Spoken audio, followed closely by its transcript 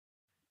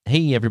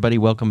Hey, everybody.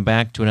 Welcome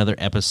back to another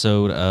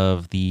episode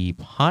of the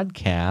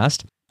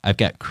podcast. I've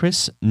got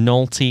Chris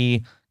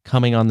Nolte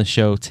coming on the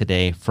show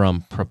today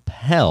from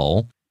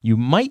Propel. You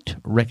might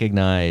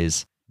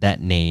recognize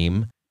that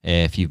name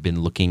if you've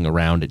been looking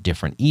around at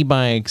different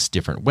e-bikes,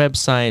 different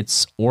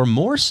websites, or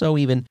more so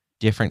even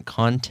different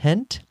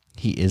content.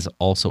 He is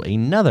also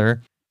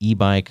another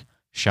e-bike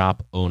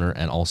shop owner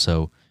and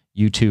also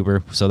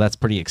YouTuber. So that's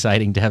pretty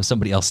exciting to have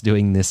somebody else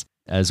doing this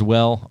as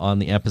well on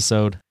the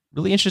episode.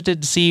 Really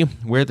interested to see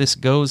where this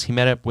goes. He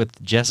met up with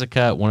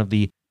Jessica at one of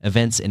the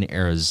events in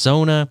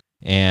Arizona,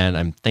 and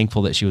I'm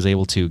thankful that she was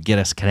able to get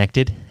us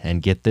connected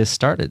and get this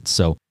started.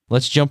 So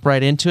let's jump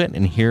right into it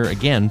and hear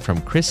again from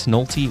Chris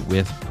Nolte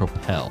with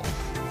Propel.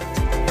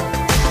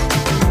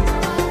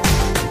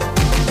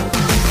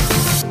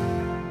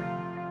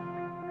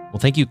 Well,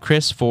 thank you,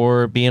 Chris,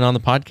 for being on the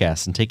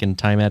podcast and taking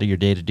time out of your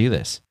day to do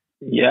this.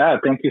 Yeah,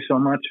 thank you so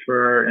much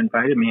for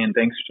inviting me, and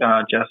thanks,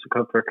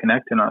 Jessica, for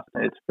connecting us.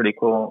 It's pretty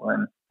cool.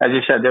 And as you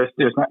said,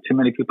 there's not too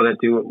many people that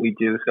do what we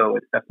do, so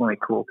it's definitely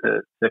cool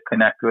to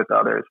connect with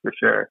others for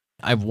sure.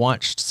 I've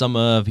watched some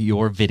of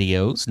your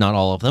videos, not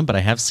all of them, but I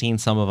have seen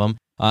some of them,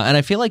 and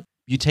I feel like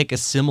you take a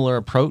similar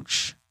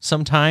approach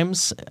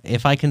sometimes,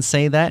 if I can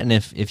say that. And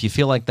if you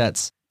feel like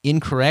that's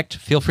incorrect,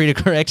 feel free to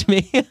correct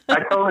me. I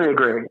totally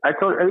agree.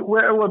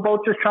 We're both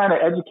just trying to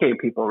educate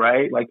people,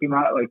 right? Like, you're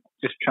not like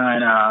just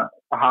trying to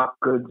hawk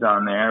goods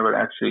on there, but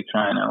actually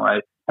trying to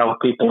like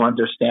help people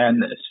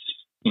understand this,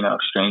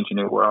 strange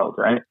new world,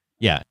 right?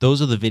 Yeah,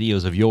 those are the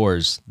videos of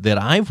yours that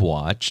I've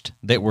watched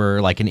that were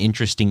like an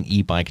interesting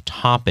e-bike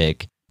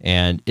topic,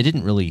 and it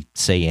didn't really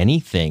say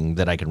anything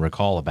that I can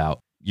recall about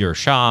your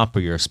shop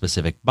or your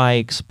specific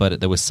bikes, but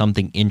there was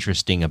something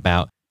interesting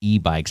about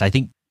e-bikes. I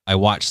think I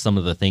watched some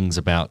of the things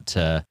about,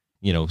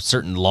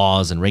 certain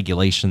laws and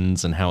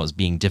regulations and how it's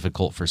being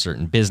difficult for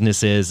certain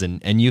businesses.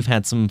 And you've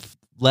had some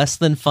less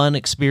than fun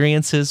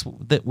experiences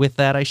with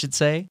that, I should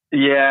say.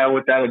 Yeah,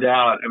 without a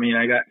doubt. I mean,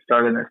 I got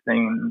started in this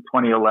thing in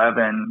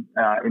 2011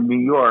 in New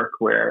York,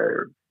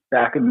 where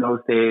back in those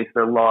days,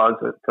 the laws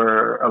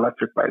for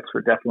electric bikes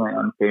were definitely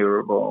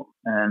unfavorable.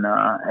 And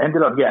I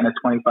ended up getting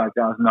a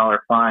 $25,000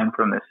 fine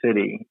from the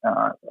city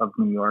of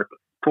New York.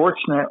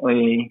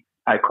 Fortunately,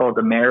 I called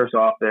the mayor's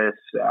office,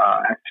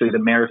 actually the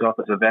mayor's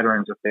office of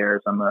Veterans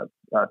Affairs. I'm a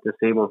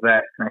disabled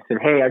vet. And I said,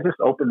 hey, I just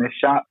opened this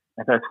shop.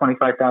 I got a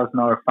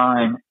 $25,000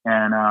 fine.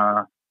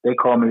 And they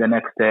called me the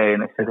next day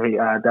and they said, hey,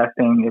 that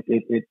thing,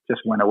 it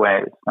just went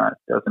away. It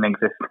doesn't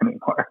exist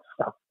anymore.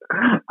 So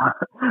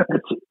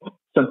it's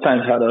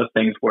sometimes how those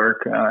things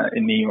work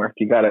in New York.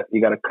 You gotta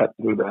cut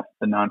through the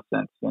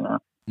nonsense,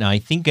 Now, I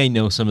think I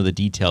know some of the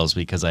details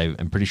because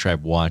I'm pretty sure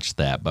I've watched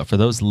that. But for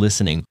those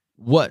listening,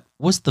 what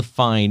was the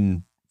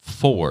fine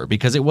for?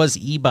 Because it was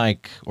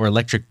e-bike or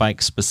electric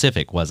bike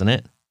specific, wasn't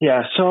it?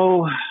 Yeah,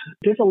 so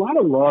there's a lot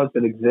of laws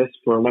that exist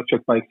for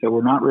electric bikes that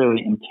were not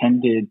really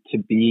intended to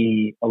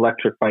be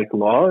electric bike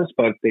laws,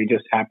 but they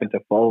just happen to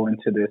fall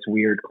into this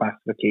weird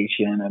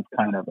classification of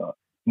kind of a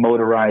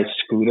motorized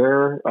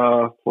scooter,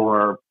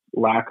 for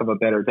lack of a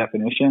better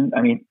definition.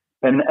 I mean,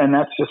 and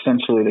that's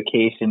essentially the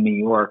case in New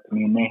York. I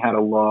mean, they had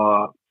a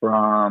law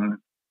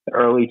from the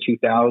early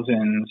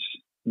 2000s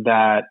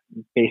that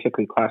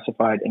basically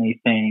classified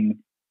anything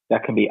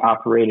that can be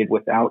operated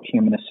without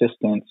human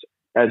assistance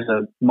as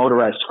a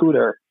motorized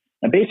scooter.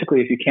 And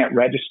basically, if you can't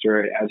register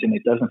it, as in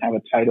it doesn't have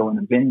a title and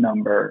a VIN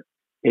number,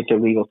 it's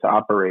illegal to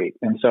operate.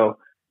 And so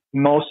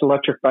most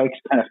electric bikes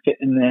kind of fit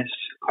in this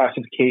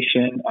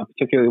classification,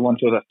 particularly ones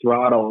with a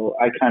throttle.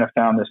 I kind of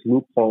found this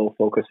loophole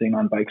focusing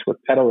on bikes with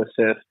pedal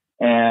assist.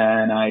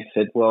 And I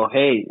said, well,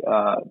 hey,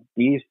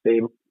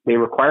 they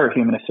require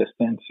human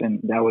assistance.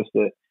 And that was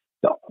the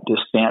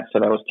stance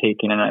that I was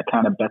taking, and I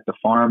kind of bet the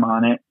farm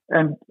on it.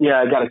 And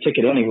yeah, I got a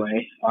ticket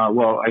anyway. I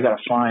got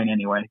a fine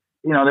anyway.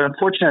 The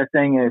unfortunate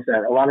thing is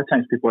that a lot of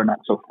times people are not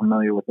so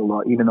familiar with the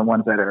law, even the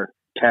ones that are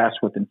tasked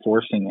with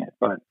enforcing it.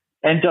 But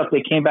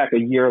they came back a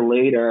year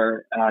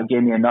later,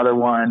 gave me another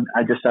one.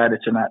 I decided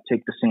to not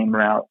take the same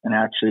route and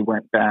actually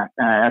went back.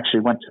 I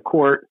actually went to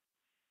court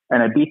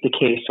and I beat the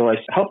case. So I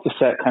helped to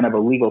set kind of a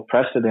legal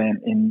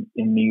precedent in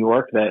New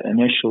York that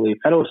initially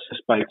pedal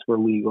assist bikes were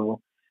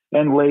legal.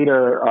 And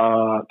later,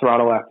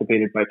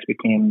 throttle-activated bikes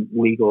became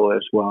legal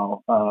as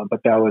well.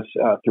 But that was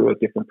through a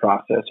different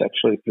process,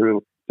 actually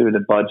through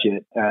the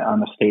budget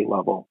on the state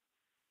level.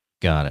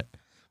 Got it.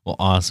 Well,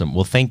 awesome.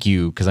 Well, thank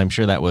you, because I'm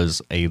sure that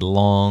was a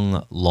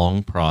long,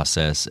 long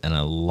process and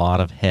a lot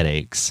of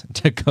headaches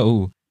to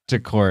go to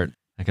court.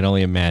 I can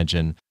only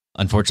imagine.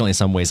 Unfortunately, in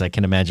some ways, I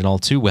can imagine all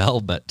too well,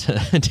 but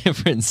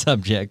different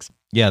subjects.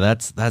 Yeah,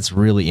 that's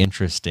really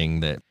interesting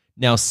that.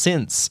 Now,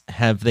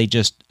 have they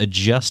just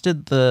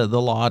adjusted the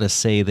law to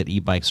say that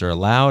e-bikes are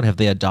allowed? Have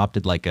they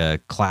adopted like a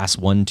class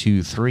 1,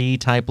 2, 3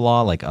 type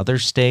law like other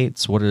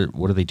states? What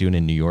are they doing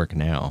in New York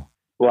now?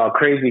 Well,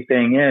 crazy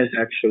thing is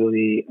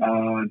actually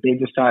they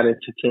decided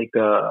to take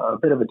a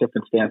bit of a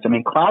different stance. I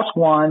mean, class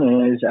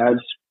 1 is as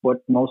what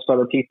most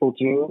other people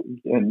do,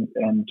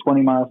 and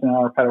 20 miles an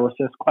hour pedal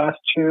assist. Class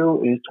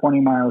 2 is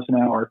 20 miles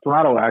an hour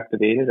throttle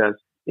activated, as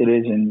it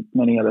is in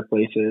many other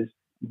places.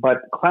 But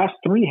Class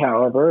 3,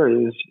 however,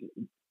 is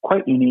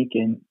quite unique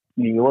in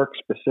New York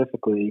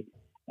specifically,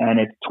 and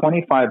it's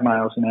 25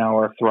 miles an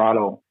hour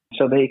throttle.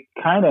 So they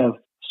kind of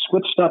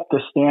switched up the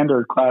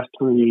standard Class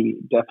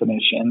 3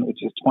 definition, which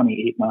is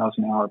 28 miles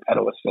an hour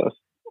pedal assist.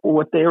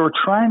 What they were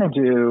trying to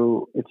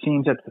do, it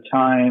seems at the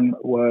time,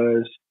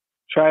 was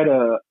try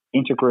to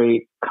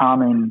integrate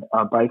common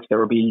bikes that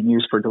were being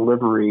used for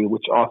delivery,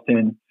 which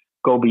often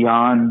go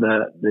beyond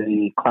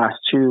the Class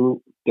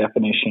 2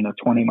 definition of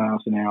 20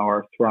 miles an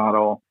hour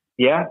throttle.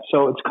 Yeah,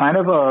 so it's kind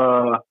of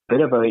a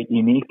bit of a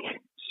unique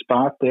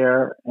spot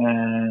there.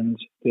 And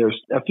there's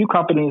a few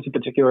companies in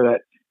particular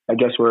that I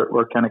guess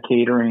we're kind of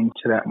catering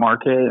to that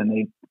market, and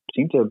they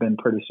seem to have been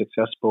pretty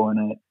successful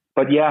in it.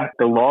 But yeah,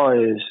 the law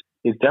is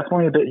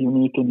definitely a bit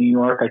unique in New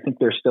York. I think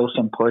there's still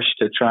some push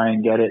to try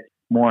and get it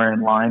more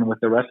in line with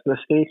the rest of the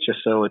states, just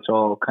so it's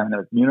all kind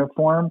of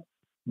uniform.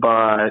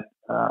 But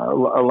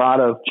a lot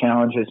of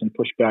challenges and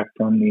pushback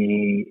from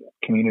the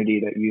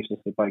community that uses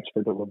the bikes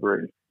for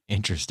delivery.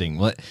 Interesting.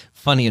 Well,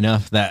 funny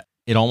enough that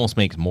it almost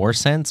makes more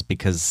sense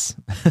because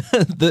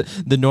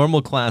the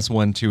normal class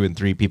 1, 2, and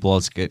 3 people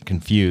always get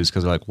confused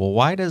because they're like, well,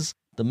 why does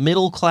the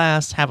middle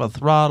class have a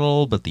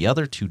throttle, but the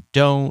other two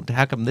don't?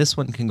 How come this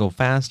one can go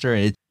faster?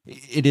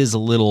 It is a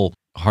little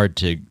hard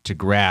to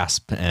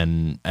grasp,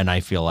 and I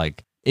feel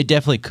like it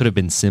definitely could have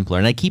been simpler.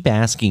 And I keep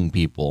asking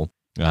people,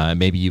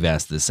 maybe you've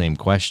asked the same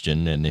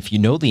question, and if you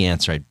know the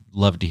answer, I'd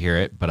love to hear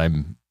it, but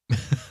I'm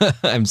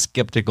I'm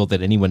skeptical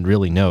that anyone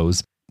really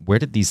knows. Where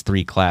did these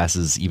 3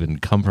 classes even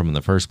come from in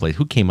the first place?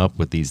 Who came up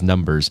with these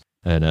numbers?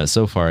 And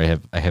so far,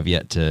 I have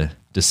yet to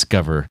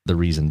discover the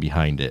reason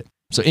behind it.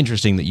 So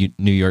interesting that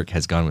New York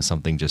has gone with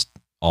something just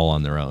all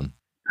on their own.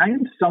 I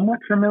am somewhat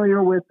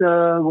familiar with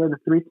where the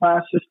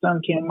 3-class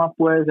system came up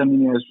with. I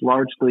mean, it was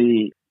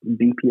largely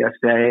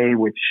BPSA,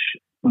 which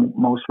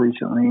most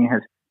recently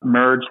has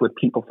merged with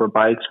People for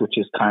Bikes, which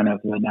is kind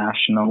of the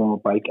national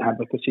bike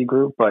advocacy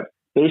group. But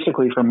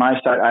basically, from my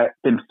side, I've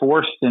been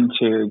forced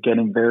into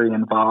getting very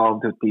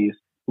involved with these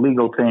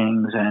legal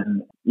things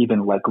and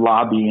even like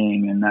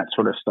lobbying and that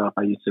sort of stuff.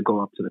 I used to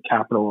go up to the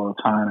Capitol all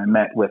the time. I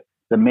met with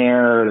the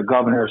mayor, the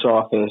governor's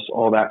office,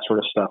 all that sort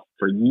of stuff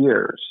for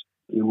years.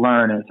 You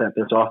learn is that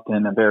there's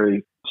often a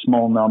very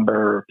small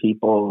number of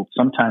people,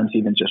 sometimes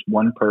even just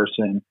one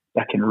person,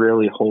 that can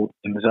really hold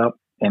things up.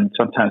 And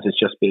sometimes it's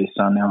just based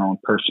on their own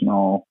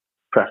personal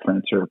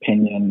preference or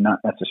opinion, not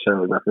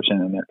necessarily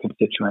representing their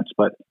constituents.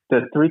 But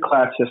the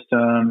 3-class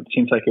system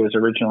seems like it was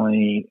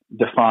originally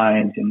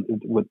defined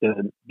with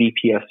the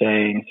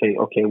BPSA and say,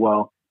 okay,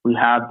 well, we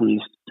have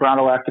these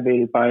throttle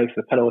activated bikes,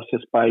 the pedal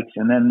assist bikes,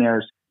 and then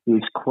there's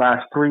these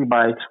Class 3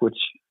 bikes, which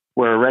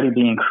were already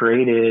being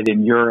created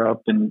in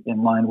Europe and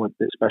in line with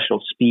the special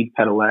speed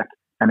pedelec.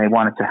 And they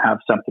wanted to have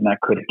something that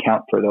could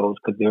account for those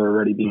because they were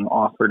already being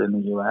offered in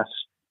the U.S.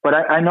 But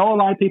I know a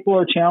lot of people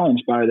are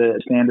challenged by the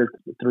standard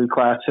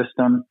 3-class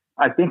system.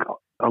 I think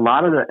a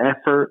lot of the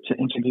effort to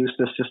introduce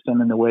the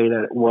system in the way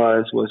that it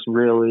was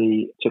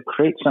really to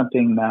create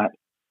something that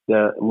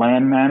the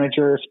land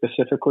manager,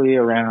 specifically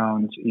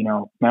around,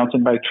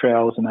 mountain bike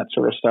trails and that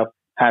sort of stuff,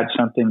 had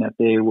something that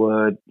they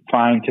would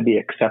find to be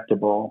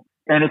acceptable.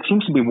 And it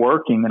seems to be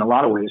working in a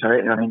lot of ways,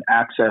 right? I mean,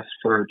 access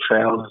for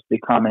trails is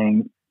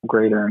becoming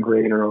greater and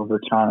greater over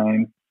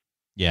time.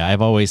 Yeah,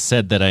 I've always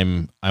said that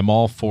I'm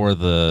all for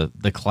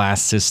the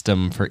class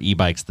system for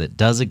e-bikes that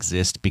does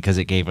exist because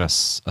it gave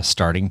us a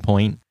starting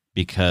point.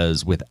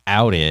 Because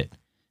without it,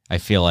 I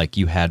feel like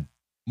you had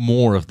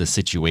more of the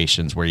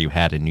situations where you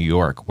had in New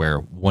York, where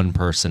one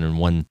person in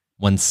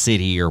one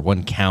city or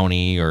one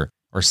county or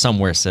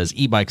somewhere says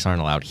e-bikes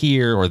aren't allowed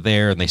here or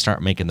there, and they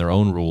start making their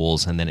own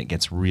rules, and then it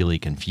gets really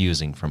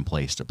confusing from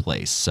place to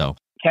place. So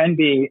can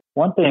be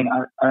one thing.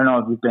 I don't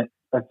know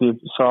if you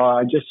saw.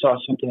 I just saw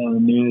something in the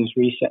news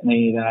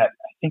recently that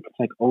I think it's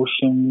like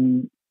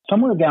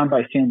somewhere down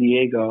by San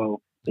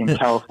Diego in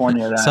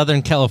California. That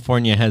Southern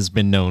California has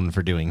been known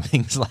for doing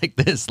things like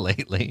this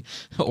lately,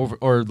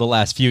 or the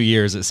last few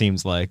years, it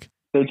seems like.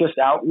 They just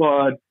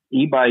outlawed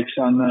e-bikes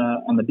on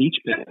the beach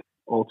pit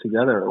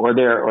altogether, or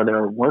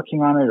they're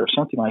working on it or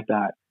something like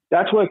that.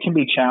 That's what can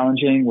be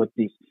challenging with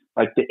these.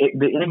 Like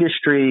the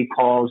industry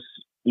calls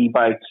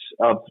e-bikes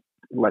of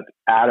like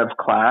out of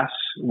class,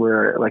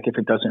 where like if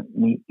it doesn't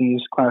meet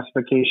these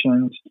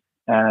classifications.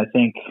 And I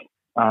think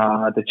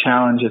the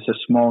challenge is a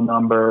small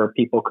number of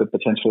people could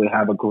potentially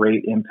have a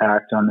great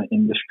impact on the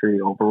industry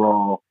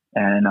overall.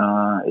 And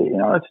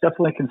it's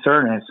definitely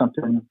concerning. It's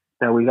something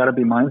that we got to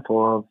be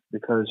mindful of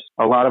because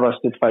a lot of us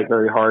did fight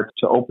very hard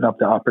to open up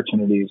the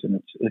opportunities,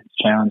 and it's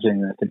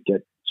challenging that it could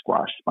get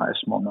squashed by a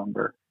small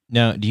number.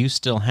 Now, do you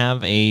still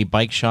have a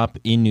bike shop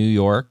in New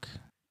York?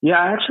 Yeah,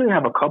 I actually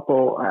have a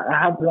couple.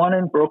 I have one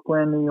in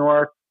Brooklyn, New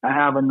York. I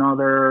have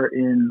another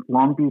in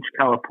Long Beach,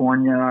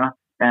 California.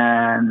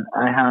 And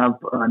I have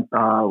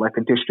like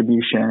a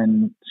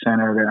distribution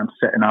center that I'm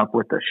setting up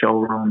with a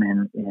showroom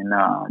in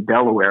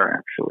Delaware,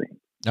 actually.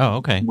 Oh,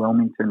 okay.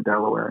 Wilmington,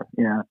 Delaware.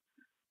 Yeah.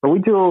 But we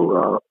do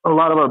a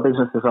lot of our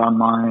business is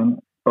online,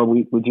 but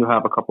we do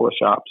have a couple of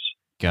shops.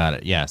 Got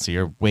it. Yeah. So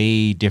you're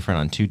way different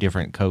on two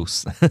different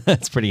coasts.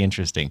 That's pretty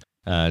interesting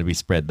to be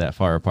spread that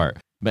far apart.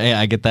 But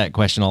yeah, I get that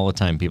question all the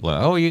time. People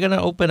are, oh, you're going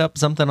to open up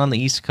something on the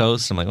East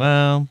Coast? I'm like,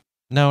 well,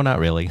 no, not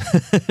really.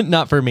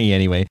 Not for me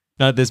anyway.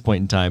 Not at this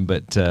point in time,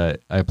 but I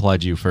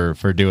applaud you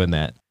for doing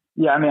that.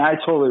 Yeah, I mean, I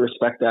totally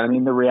respect that. I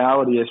mean, the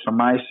reality is from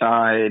my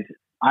side,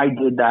 I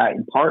did that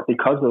in part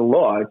because of the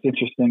law. It's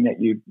interesting that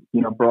you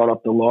brought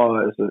up the law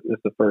as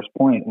the first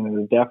point, and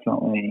it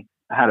definitely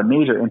had a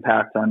major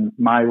impact on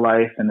my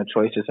life and the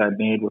choices I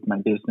made with my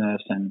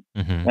business. And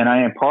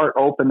I in part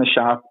opened the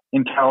shop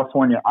in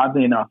California.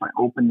 Oddly enough, I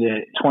opened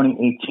it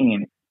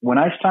 2018. When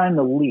I signed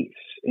the lease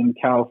in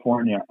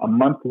California, a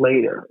month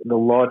later, the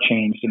law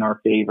changed in our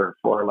favor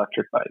for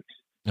electric bikes.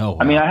 Oh, wow.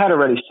 I mean, I had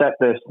already set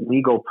this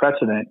legal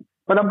precedent,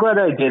 but I'm glad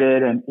I did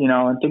it. And,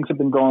 and things have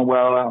been going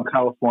well out in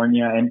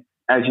California. And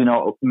as you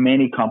know,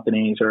 many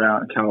companies are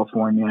out in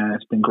California.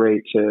 It's been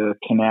great to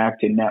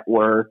connect and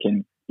network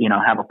and,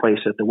 have a place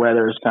that the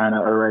weather is kind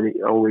of already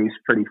always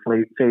pretty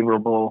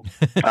favorable,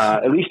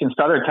 at least in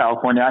Southern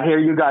California. I hear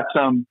you got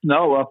some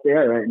snow up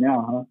there right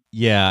now, huh?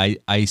 Yeah,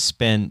 I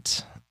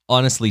spent,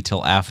 honestly,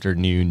 till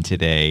afternoon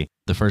today.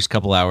 The first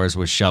couple hours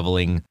was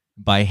shoveling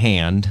by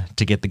hand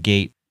to get the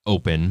gate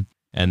open,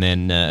 and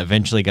then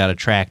eventually got a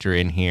tractor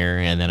in here,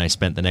 and then I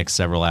spent the next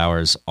several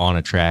hours on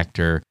a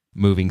tractor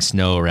moving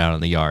snow around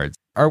in the yards.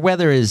 Our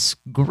weather is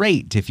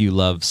great if you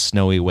love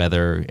snowy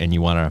weather and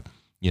you want to,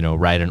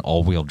 ride an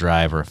all-wheel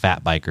drive or a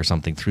fat bike or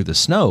something through the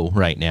snow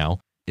right now.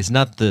 It's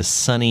not the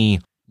sunny,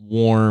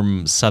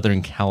 warm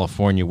Southern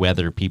California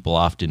weather people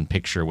often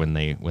picture when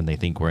they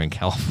think we're in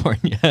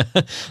California.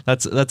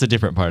 That's a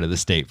different part of the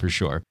state for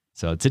sure.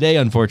 So today,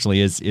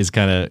 unfortunately, is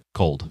kind of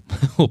cold.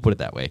 We'll put it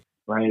that way.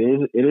 Right.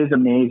 It is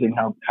amazing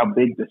how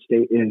big the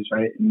state is,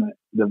 right? And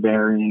the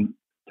varying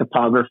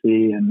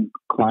topography and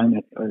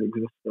climate that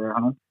exists there,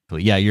 huh?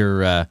 Yeah,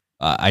 you're.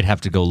 I'd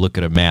have to go look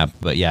at a map,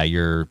 but yeah,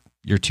 your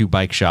two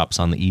bike shops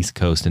on the East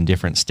Coast in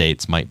different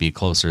states might be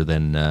closer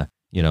than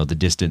the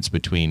distance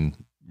between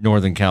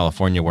Northern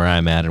California, where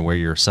I'm at, and where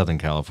your Southern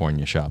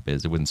California shop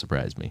is. It wouldn't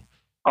surprise me.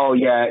 Oh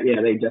yeah,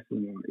 they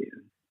definitely are. Yeah,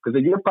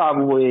 because you're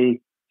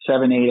probably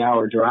 7-8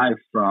 hour drive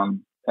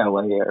from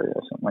LA area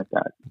or something like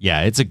that.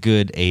 Yeah, it's a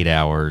good 8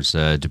 hours,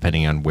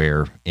 depending on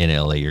where in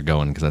LA you're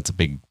going, because that's a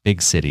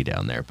big city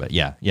down there. But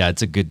yeah,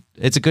 it's a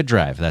good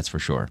drive, that's for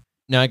sure.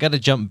 Now, I got to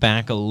jump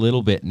back a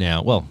little bit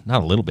now. Well,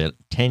 not a little bit,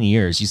 10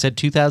 years. You said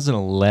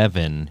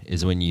 2011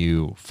 is when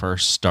you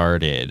first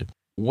started.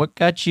 What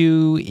got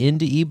you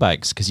into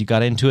e-bikes? Because you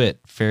got into it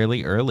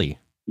fairly early.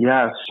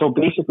 Yeah, so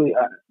basically,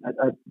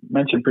 I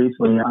mentioned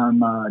briefly,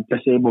 I'm a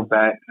disabled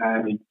vet.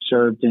 I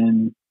served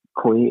in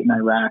Kuwait and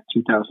Iraq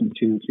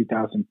 2002,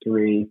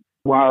 2003.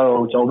 While I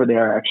was over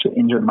there, I actually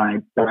injured my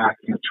back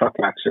in a truck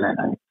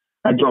accident.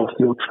 I drove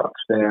fuel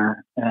trucks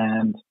there,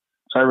 and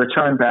so I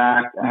returned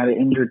back. I had an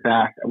injured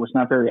back. I was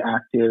not very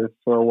active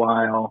for a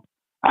while.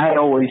 I had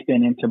always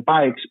been into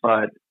bikes,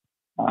 but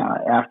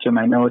after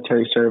my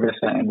military service,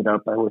 I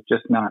was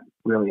just not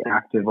really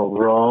active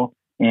overall.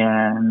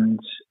 And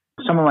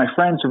some of my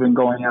friends have been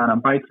going out on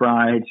bike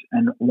rides,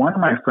 and one of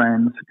my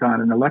friends got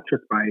an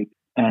electric bike,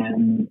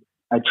 and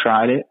I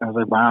tried it. I was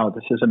like, wow,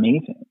 this is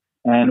amazing.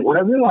 And what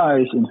I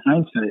realized in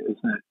hindsight is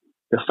that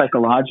the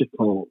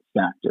psychological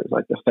factors,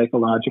 like the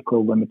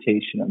psychological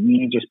limitation of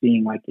me just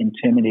being like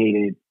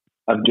intimidated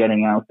of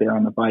getting out there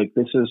on the bike.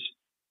 This is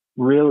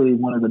really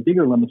one of the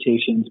bigger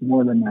limitations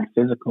more than my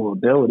physical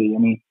ability. I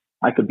mean,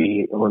 I could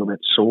be a little bit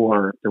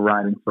sore after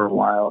riding for a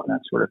while and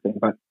that sort of thing.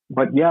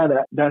 But yeah,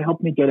 that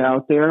helped me get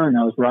out there, and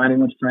I was riding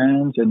with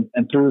friends, and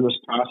through this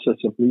process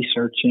of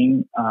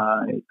researching,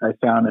 I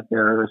found that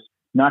there's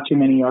not too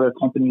many other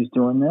companies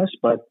doing this,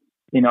 but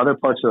in other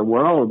parts of the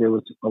world, it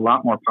was a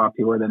lot more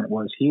popular than it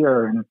was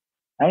here. And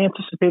I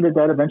anticipated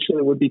that eventually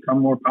it would become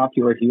more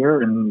popular here.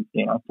 And,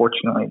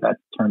 fortunately, that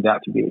turned out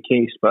to be the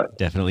case. But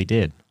definitely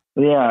did.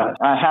 Yeah,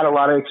 I had a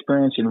lot of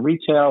experience in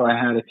retail. I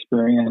had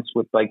experience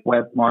with like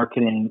web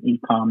marketing,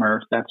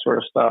 e-commerce, that sort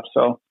of stuff.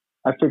 So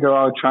I figured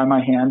I would try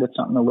my hand at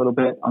something a little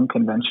bit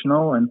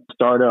unconventional and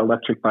start an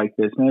electric bike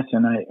business.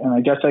 And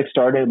I guess I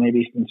started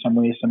maybe in some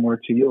ways similar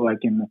to you, like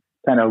in the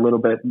kind of a little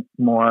bit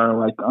more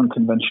like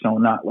unconventional,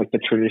 not like the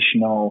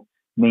traditional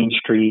Main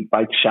Street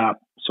bike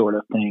shop sort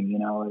of thing,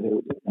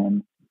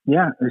 And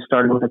yeah, it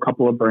started with a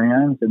couple of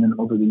brands, and then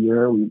over the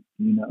years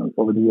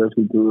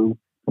we grew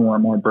more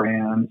and more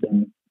brands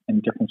and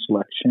different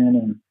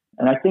selection.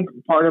 And I think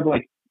part of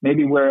like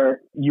maybe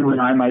where you and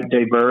I might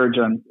diverge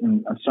on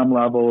some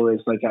level is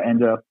like I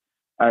end up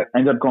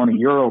going to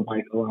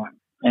Eurobike a lot.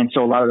 And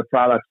so a lot of the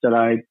products that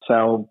I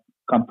sell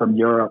come from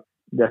Europe.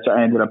 That's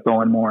I ended up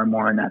going more and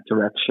more in that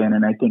direction.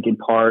 And I think in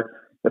part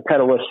the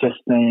pedal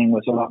assist thing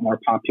was a lot more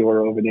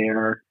popular over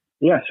there.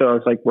 Yeah, so I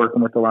was like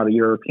working with a lot of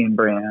European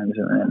brands,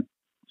 and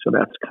so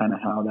that's kind of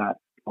how that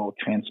all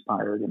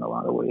transpired in a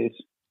lot of ways.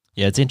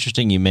 Yeah, it's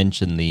interesting you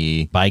mentioned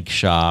the bike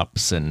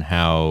shops and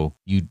how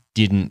you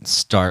didn't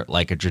start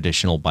like a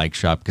traditional bike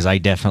shop, because I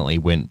definitely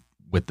went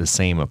with the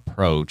same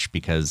approach,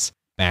 because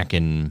back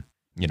in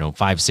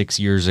 5-6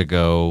 years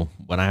ago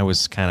when I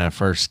was kind of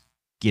first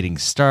getting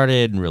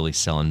started and really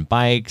selling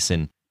bikes,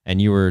 and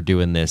you were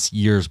doing this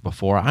years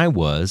before I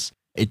was,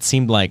 it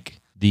seemed like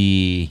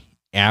the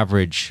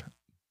average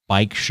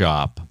bike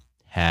shop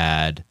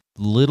had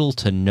little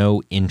to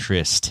no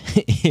interest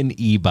in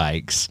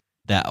e-bikes.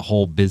 That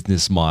whole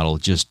business model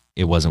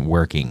it wasn't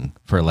working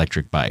for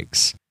electric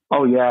bikes.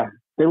 Oh, yeah.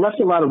 They left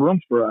a lot of room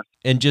for us.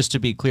 And just to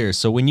be clear,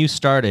 so when you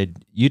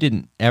started, you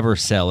didn't ever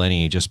sell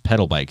any just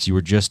pedal bikes. You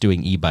were just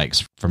doing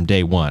e-bikes from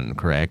day one,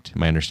 correct?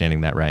 Am I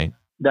understanding that right?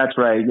 That's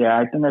right. Yeah,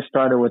 I think I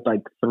started with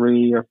like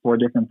 3 or 4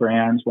 different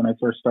brands when I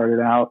first started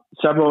out.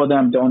 Several of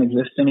them don't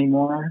exist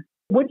anymore.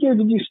 What year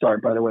did you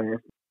start, by the way?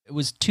 It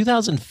was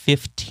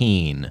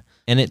 2015,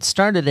 and it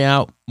started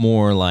out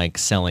more like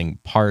selling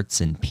parts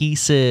and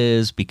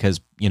pieces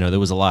because, there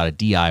was a lot of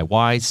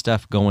DIY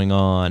stuff going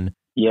on.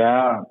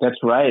 Yeah, that's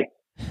right.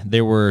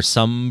 There were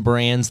some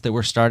brands that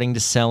were starting to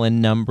sell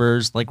in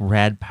numbers like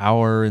Rad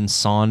Power and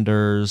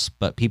Saunders,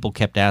 but people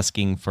kept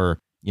asking for,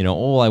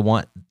 I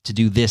want to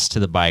do this to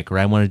the bike or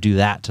I want to do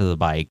that to the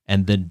bike.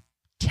 And the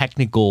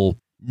technical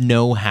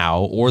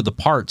know-how or the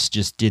parts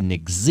just didn't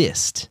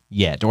exist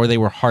yet, or they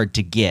were hard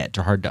to get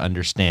or hard to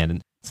understand.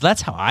 And so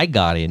that's how I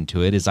got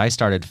into it, is I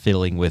started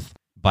fiddling with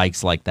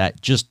bikes like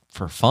that just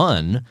for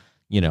fun.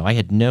 I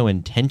had no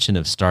intention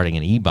of starting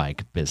an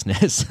e-bike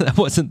business. That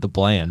wasn't the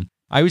plan.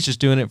 I was just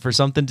doing it for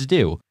something to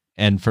do.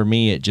 And for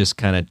me, it just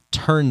kind of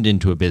turned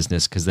into a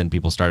business because then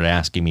people started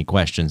asking me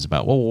questions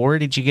about, well, where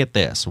did you get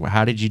this?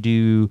 How did you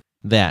do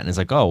that? And it's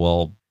like, oh,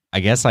 well, I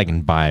guess I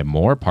can buy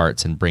more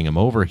parts and bring them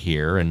over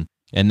here. And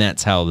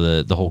that's how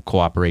the whole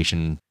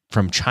cooperation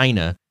from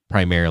China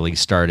primarily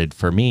started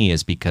for me,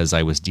 is because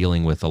I was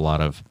dealing with a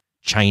lot of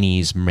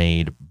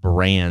Chinese-made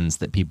brands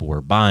that people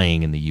were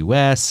buying in the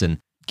U.S. and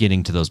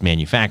getting to those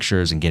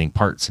manufacturers and getting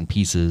parts and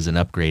pieces and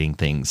upgrading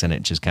things. And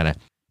it just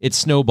it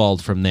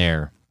snowballed from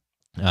there.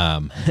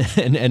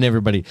 And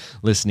everybody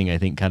listening, I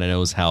think, kind of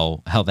knows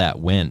how that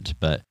went.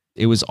 But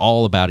it was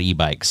all about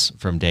e-bikes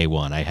from day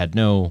one. I had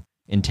no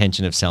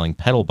intention of selling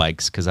pedal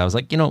bikes because I was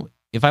like,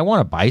 if I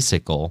want a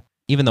bicycle,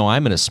 even though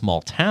I'm in a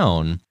small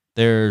town,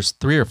 there's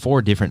 3 or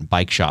 4 different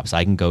bike shops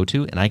I can go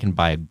to, and I can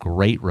buy a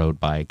great road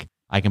bike.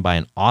 I can buy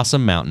an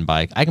awesome mountain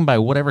bike. I can buy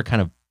whatever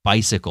kind of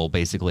bicycle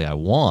basically I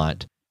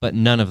want, but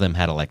none of them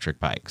had electric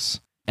bikes.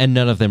 And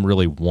none of them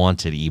really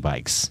wanted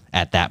e-bikes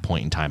at that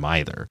point in time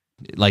either.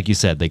 Like you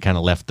said, they kind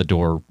of left the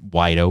door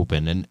wide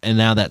open. And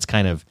now that's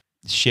kind of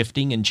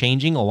shifting and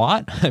changing a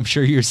lot. I'm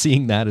sure you're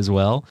seeing that as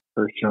well.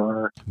 For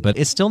sure. But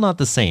it's still not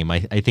the same. I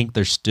think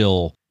there's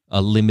still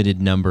a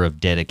limited number of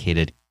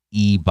dedicated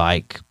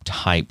e-bike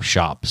type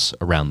shops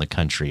around the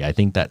country. I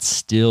think that's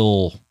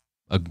still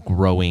a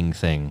growing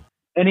thing.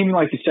 And even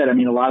like you said,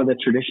 a lot of the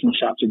traditional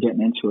shops are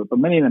getting into it, but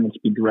many of them it's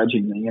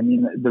begrudgingly.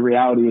 The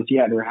reality is,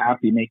 yeah, they're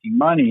happy making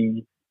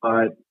money,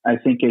 but I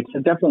think it's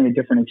definitely a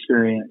different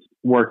experience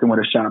working with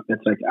a shop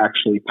that's like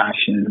actually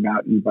passionate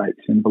about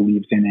e-bikes and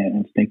believes in it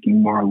and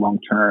thinking more long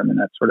term and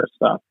that sort of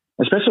stuff.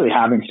 Especially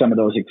having some of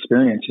those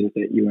experiences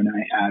that you and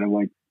I had of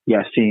like,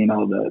 yeah, seeing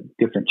all the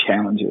different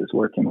challenges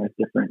working with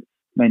different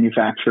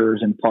manufacturers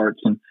and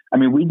parts. And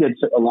we did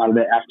a lot of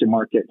the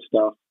aftermarket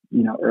stuff,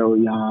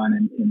 early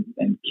on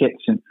and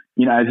kits. And,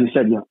 as you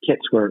said,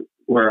 kits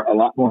were a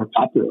lot more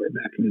popular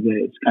back in the day.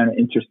 It's kind of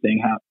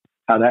interesting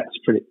how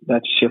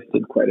that's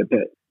shifted quite a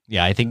bit.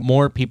 Yeah, I think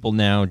more people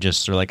now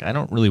just are like, I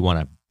don't really want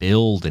to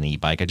build an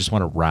e-bike. I just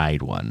want to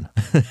ride one.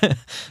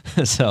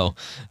 So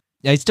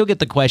I still get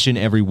the question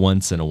every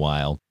once in a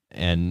while.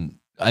 And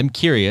I'm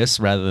curious,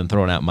 rather than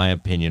throwing out my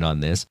opinion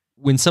on this,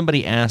 when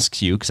somebody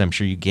asks you, because I'm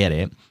sure you get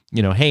it,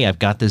 hey, I've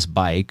got this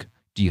bike.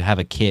 Do you have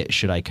a kit?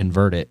 Should I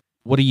convert it?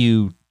 What do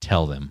you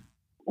tell them?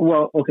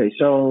 Well, okay,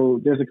 so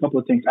there's a couple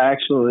of things. I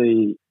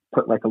actually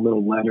put like a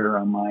little letter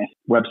on my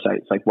website.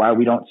 It's like why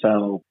we don't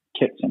sell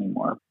kits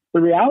anymore.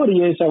 The reality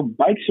is our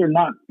bikes are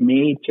not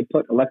made to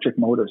put electric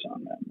motors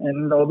on them.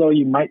 And although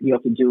you might be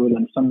able to do it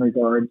in some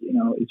regards,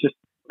 it's just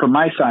from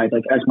my side,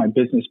 like as my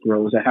business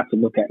grows, I have to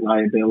look at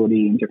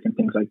liability and different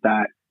things like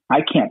that. I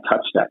can't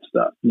touch that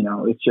stuff.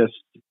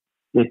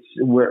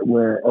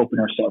 We're opening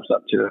ourselves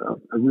up to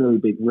a really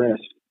big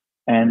risk.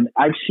 And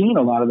I've seen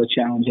a lot of the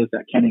challenges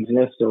that can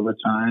exist over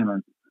time.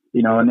 And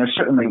there's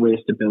certainly ways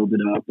to build it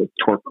up with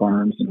torque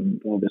arms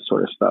and all this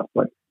sort of stuff.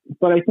 But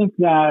I think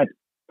that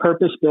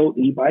purpose-built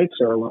e-bikes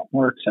are a lot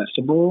more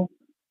accessible,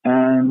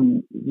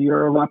 and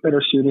you're a lot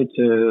better suited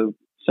to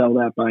sell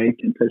that bike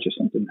and purchase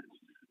something that's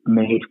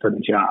made for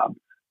the job.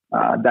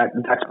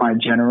 That's my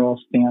general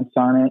stance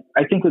on it.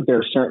 I think that there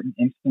are certain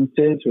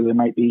instances where there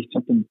might be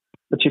something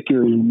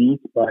particularly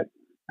unique, but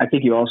I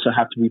think you also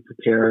have to be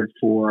prepared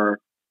for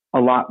a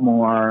lot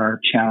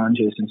more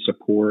challenges and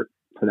support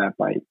for that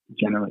bike,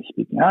 generally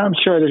speaking. I'm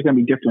sure there's going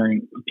to be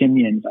differing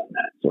opinions on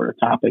that sort of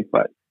topic,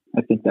 but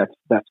I think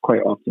that's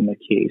quite often the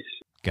case.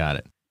 Got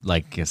it.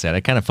 Like I said, I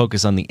kind of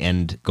focus on the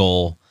end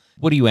goal.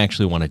 What do you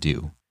actually want to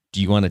do?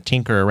 Do you want to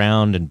tinker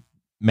around and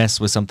mess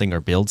with something or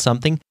build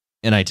something?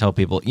 And I tell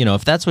people,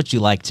 if that's what you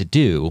like to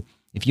do,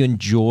 if you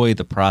enjoy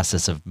the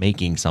process of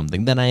making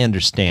something, then I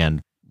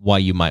understand why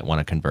you might want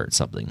to convert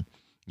something.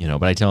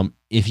 But I tell them,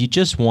 if you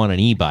just want an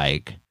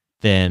e-bike,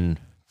 then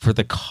for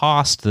the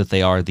cost that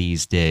they are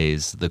these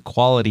days, the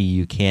quality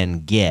you can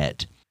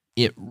get,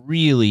 it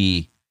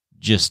really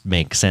just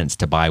makes sense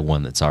to buy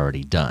one that's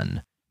already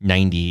done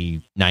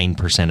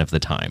 99% of the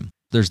time.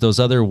 There's those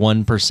other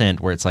 1%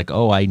 where it's like,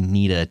 oh, I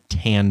need a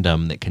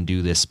tandem that can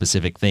do this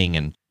specific thing,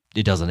 and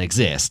it doesn't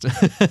exist.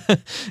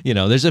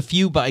 There's a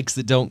few bikes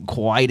that don't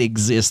quite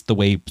exist the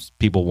way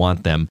people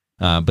want them,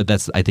 but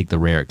that's, I think, the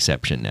rare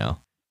exception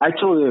now. I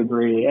totally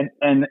agree.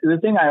 And the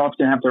thing I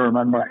often have to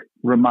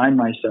remind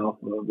myself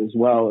of as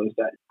well is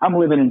that I'm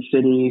living in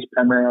cities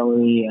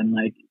primarily, and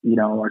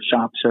our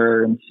shops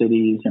are in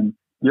cities, and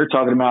you're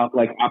talking about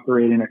like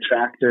operating a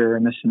tractor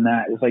and this and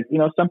that. It's like,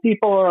 some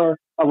people are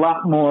a lot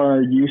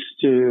more used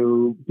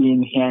to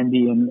being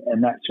handy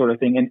and that sort of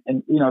thing.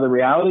 And the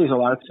reality is a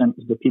lot of times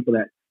the people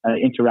that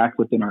interact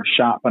within our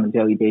shop on a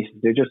daily basis,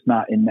 they're just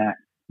not in that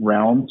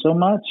realm so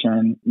much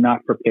and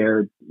not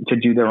prepared to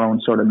do their own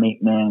sort of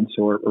maintenance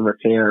or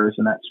repairs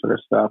and that sort of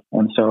stuff.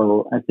 And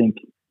so I think,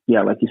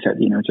 yeah, like you said,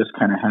 just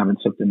kind of having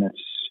something that's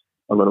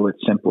a little bit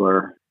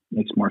simpler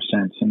makes more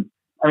sense. And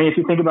I mean, if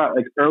you think about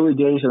like early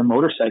days of the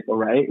motorcycle,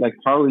 right? Like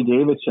Harley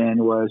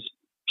Davidson was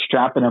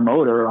strapping a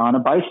motor on a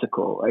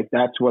bicycle. Like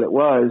that's what it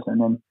was.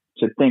 And then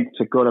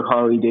to go to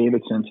Harley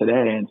Davidson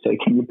today and say,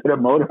 can you put a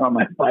motor on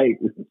my bike?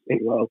 Say,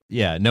 well,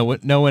 yeah, no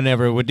one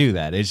ever would do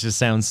that. It just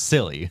sounds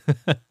silly.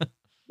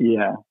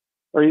 Yeah.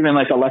 Or even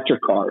like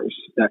electric cars,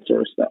 that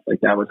sort of stuff. Like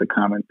that was a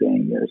common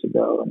thing years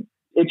ago. And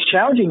it's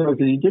challenging though,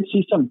 because you did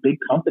see some big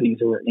companies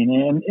that were in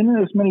it, and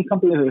there's many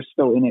companies that are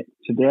still in it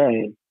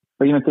today.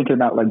 But even thinking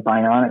about like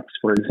Bionics,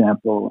 for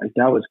example, like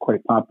that was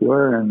quite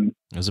popular. And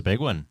it was a big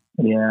one.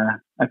 Yeah.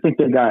 I think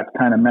they got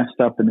kind of messed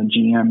up in the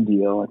GM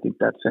deal. I think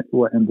that's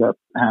what ended up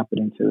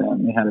happening to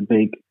them. They had a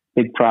big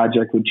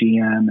project with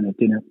GM, and it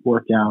didn't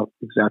work out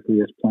exactly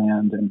as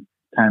planned and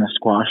kind of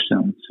squashed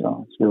them.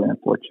 So it's really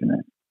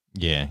unfortunate.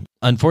 Yeah.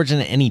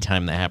 Unfortunate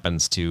anytime that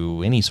happens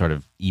to any sort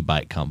of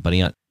e-bike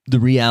company. The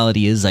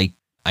reality is,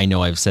 I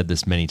know I've said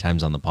this many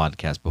times on the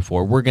podcast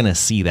before, we're going to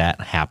see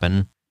that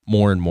happen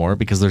more and more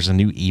because there's a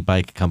new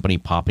e-bike company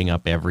popping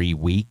up every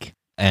week.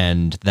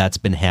 And that's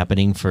been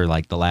happening for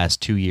like the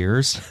last 2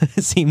 years,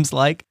 it seems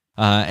like.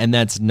 And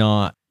that's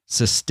not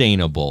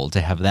sustainable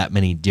to have that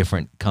many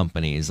different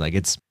companies. Like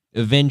it's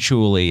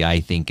eventually, I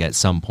think at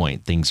some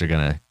point, things are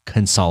going to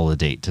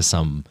consolidate to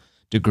some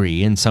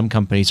degree, and some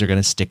companies are going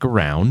to stick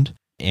around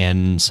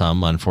and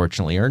some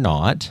unfortunately are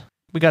not.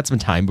 We got some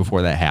time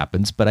before that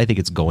happens, but I think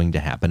it's going to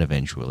happen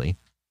eventually.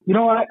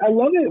 I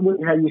love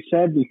it how you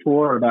said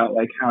before about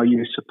like how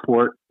you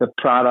support the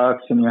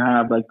products and you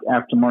have like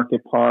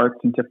aftermarket parts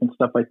and different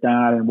stuff like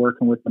that and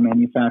working with the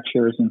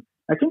manufacturers. And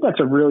I think that's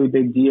a really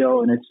big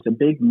deal, and it's a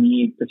big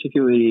need,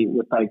 particularly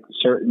with like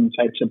certain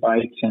types of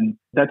bikes. And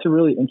that's a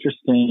really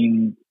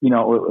interesting,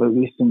 or at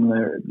least in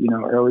the,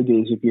 early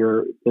days of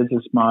your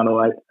business model.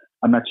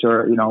 I'm not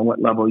sure, what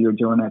level you're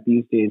doing at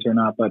these days or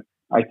not, but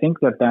I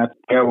think that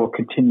there will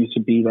continue to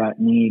be that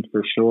need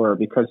for sure,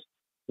 because,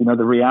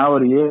 the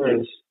reality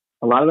is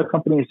a lot of the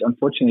companies,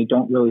 unfortunately,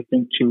 don't really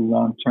think too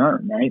long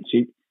term, right? So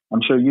I'm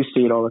sure you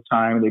see it all the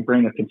time. They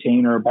bring a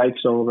container of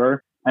bikes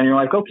over and you're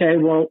like, okay,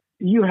 well,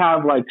 you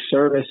have like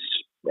service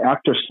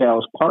after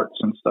sales parts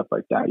and stuff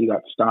like that. You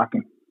got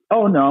stocking.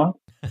 Oh, no.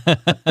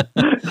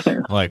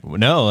 Like,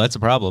 no, that's a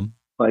problem.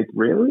 Like,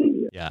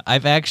 really? Yeah,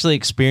 I've actually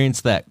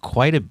experienced that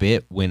quite a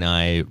bit when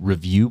I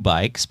review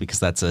bikes, because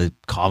that's a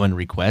common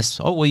request.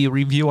 Oh, will you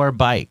review our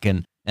bike?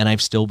 And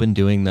I've still been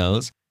doing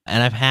those.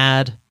 And I've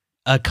had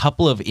a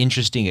couple of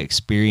interesting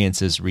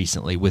experiences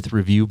recently with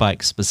review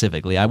bikes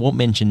specifically. I won't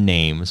mention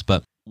names,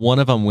 but one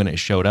of them, when it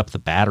showed up, the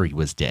battery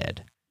was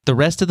dead. The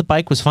rest of the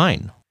bike was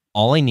fine.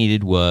 All I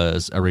needed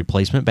was a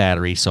replacement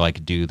battery so I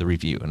could do the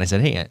review. And I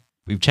said, hey,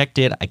 we've checked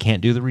it. I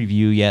can't do the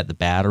review yet. The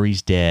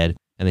battery's dead.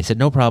 And they said,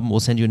 no problem. We'll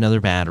send you another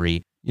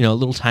battery. A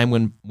little time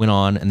went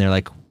on, and they're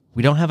like,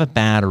 we don't have a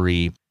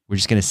battery. We're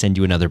just going to send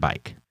you another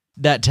bike.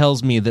 That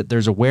tells me that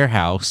there's a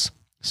warehouse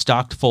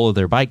stocked full of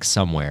their bikes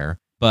somewhere.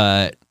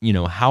 But,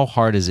 how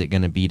hard is it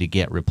going to be to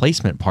get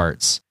replacement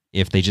parts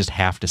if they just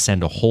have to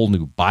send a whole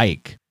new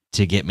bike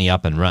to get me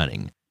up and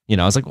running?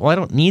 I was like, well, I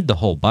don't need the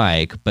whole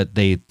bike, but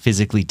they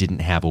physically didn't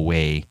have a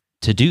way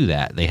to do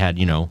that. They had,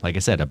 like I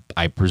said,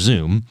 I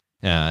presume,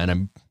 and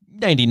I'm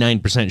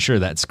 99% sure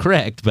that's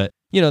correct, but,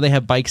 they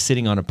have bikes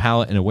sitting on a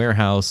pallet in a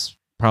warehouse,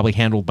 probably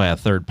handled by a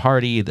third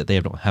party that they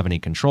don't have any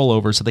control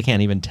over, so they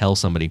can't even tell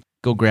somebody,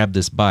 go grab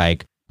this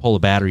bike, pull a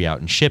battery out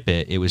and ship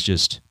it. It was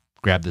just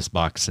grab this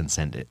box and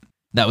send it.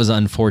 That was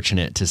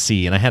unfortunate to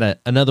see. And I had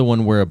another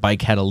one where a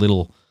bike had a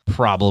little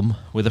problem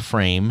with a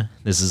frame.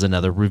 This is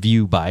another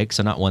review bike,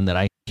 so not one that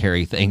I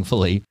carry,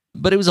 thankfully.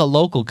 But it was a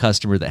local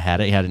customer that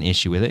had it. He had an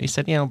issue with it. He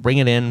said, bring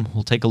it in.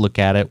 We'll take a look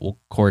at it. We'll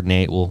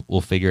coordinate.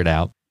 We'll figure it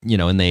out.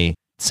 And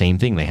same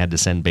thing. They had to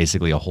send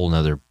basically a whole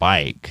nother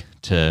bike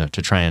to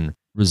try and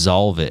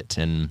resolve it.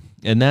 And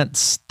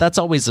that's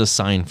always a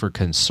sign for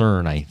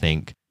concern, I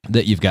think,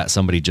 that you've got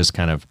somebody just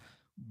kind of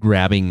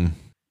grabbing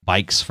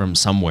bikes from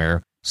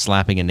somewhere,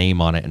 slapping a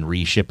name on it and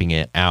reshipping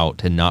it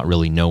out and not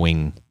really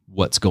knowing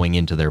what's going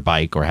into their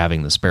bike or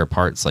having the spare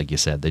parts, like you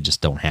said. They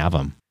just don't have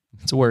them.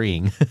 It's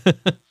worrying.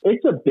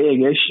 It's a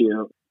big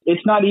issue.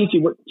 It's not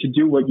easy to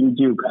do what you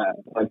do, Pat,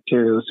 like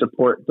to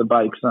support the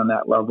bikes on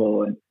that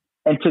level and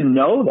to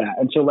know that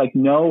and to like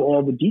know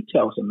all the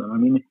details in them. I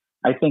mean,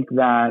 I think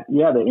that,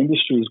 yeah, the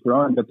industry is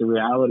growing, but the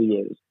reality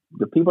is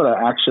the people that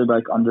actually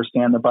like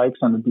understand the bikes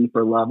on a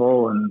deeper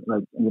level and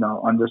like, you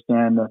know,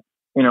 understand the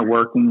inner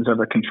workings of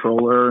a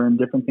controller and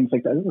different things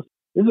like that.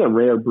 This is a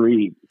rare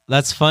breed.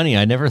 That's funny.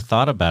 I never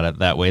thought about it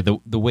that way.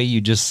 The way you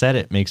just said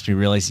it makes me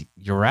realize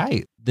you're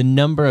right. The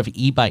number of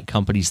e-bike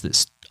companies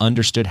that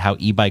understood how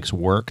e-bikes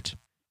worked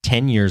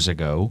 10 years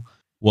ago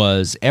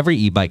was every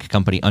e-bike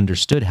company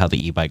understood how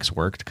the e-bikes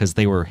worked because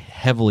they were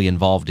heavily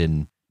involved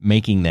in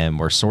making them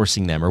or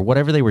sourcing them or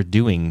whatever they were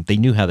doing. They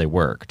knew how they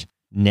worked.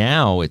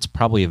 Now it's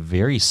probably a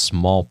very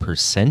small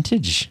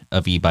percentage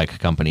of e-bike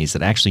companies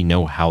that actually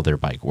know how their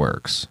bike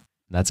works.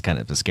 That's kind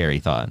of a scary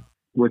thought.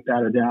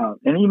 Without a doubt.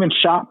 And even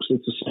shops,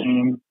 it's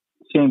the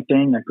same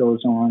thing that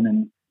goes on.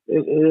 And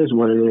it is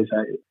what it is.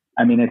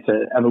 I mean, it's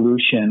an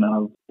evolution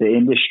of the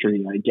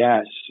industry, I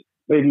guess.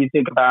 But if you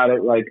think about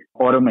it, like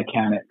auto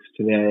mechanics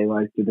today,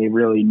 like, do they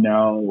really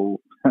know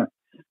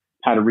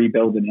how to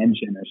rebuild an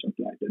engine or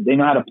something like that? They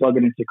know how to plug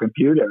it into a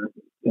computer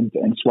and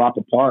swap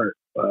a part,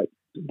 but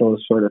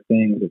those sort of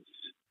things,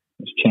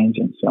 it's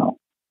changing. So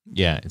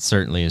yeah, it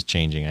certainly is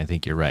changing. I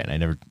think you're right. I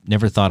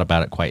never thought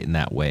about it quite in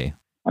that way.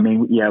 I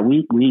mean, yeah,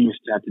 we used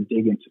to have to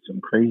dig into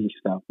some crazy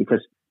stuff because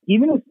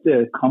even if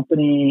the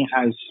company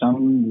has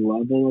some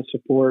level of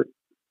support,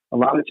 a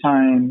lot of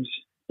times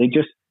they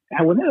just,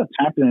 what ends up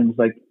happening is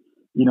like,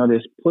 you know,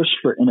 this push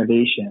for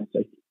innovation. It's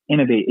like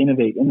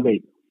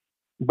innovate.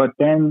 But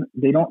then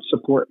they don't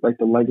support like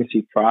the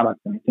legacy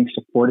product. And I think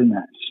supporting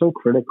that is so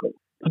critical,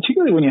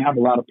 particularly when you have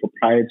a lot of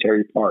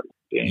proprietary parts.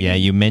 Yeah,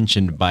 you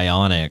mentioned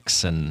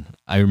bionics, and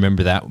I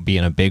remember that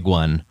being a big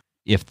one.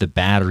 If the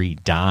battery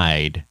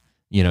died,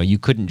 you know, you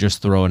couldn't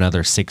just throw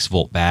another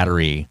 6-volt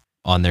battery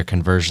on their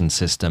conversion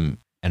system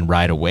and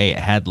right away. It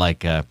had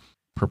like a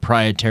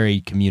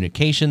proprietary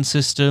communication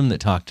system that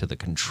talked to the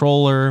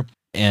controller.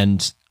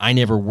 And I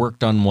never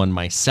worked on one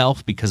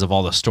myself because of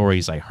all the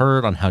stories I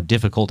heard on how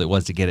difficult it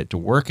was to get it to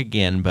work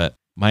again. But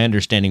my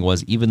understanding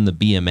was even the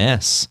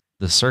BMS,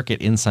 the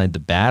circuit inside the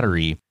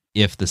battery,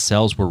 if the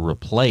cells were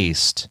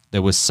replaced,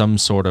 there was some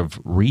sort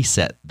of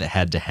reset that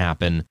had to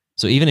happen.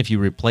 So even if you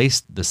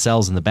replaced the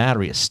cells in the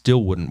battery, it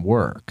still wouldn't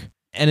work.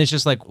 And it's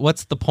just like,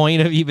 what's the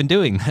point of even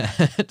doing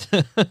that?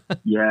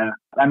 Yeah.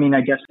 I mean,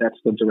 I guess that's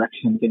the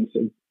direction things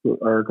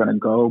are going to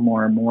go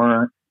more and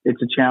more.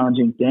 It's a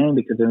challenging thing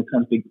because then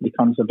it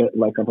becomes a bit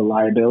like of a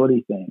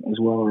liability thing as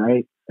well,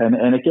 right?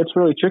 And it gets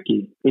really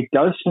tricky. It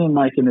does seem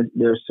like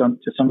there's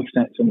to some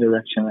extent, some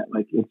direction that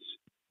like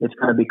it's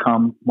going to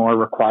become more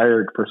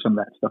required for some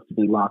of that stuff to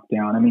be locked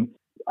down. I mean,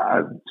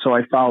 so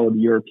I follow the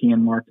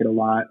European market a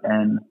lot,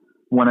 and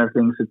one of the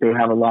things that they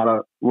have a lot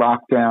of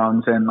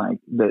lockdowns, and like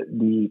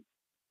the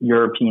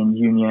European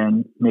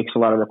Union makes a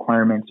lot of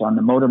requirements on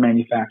the motor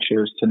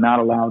manufacturers to not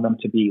allow them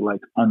to be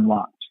like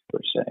unlocked per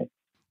se.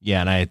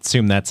 Yeah, and I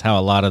assume that's how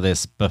a lot of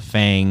this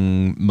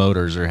Bafang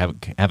motors are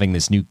having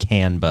this new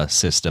CAN bus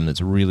system that's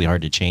really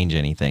hard to change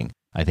anything.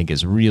 I think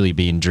is really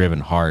being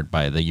driven hard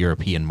by the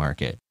European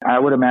market. I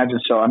would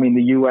imagine so. I mean,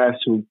 the U.S.,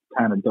 we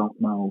kind of don't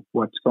know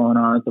what's going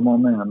on at the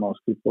moment, and most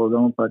people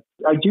don't. But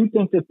I do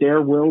think that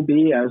there will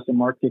be, as the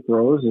market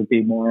grows, there'll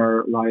be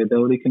more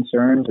liability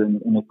concerns,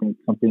 and I think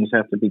companies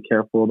have to be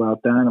careful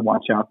about that and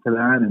watch out for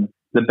that. And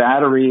the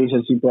batteries,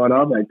 as you brought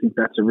up, I think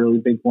that's a really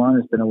big one.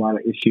 There's been a lot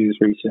of issues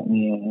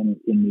recently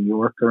in New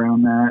York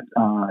around that.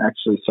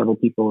 Actually, several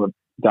people have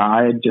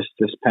died just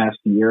this past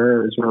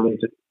year as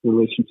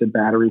relation to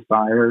battery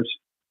fires.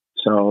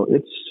 So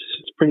it's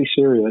pretty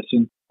serious.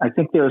 And I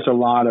think there's a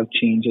lot of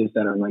changes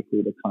that are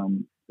likely to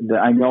come.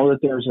 I know that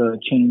there's a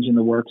change in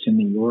the works in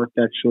New York,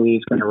 actually.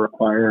 It's going to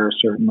require a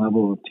certain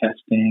level of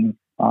testing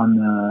on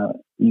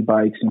the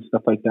e-bikes and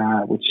stuff like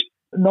that, which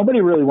nobody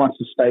really wants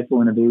to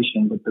stifle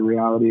innovation. But the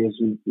reality is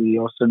we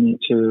also need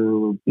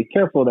to be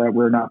careful that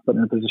we're not put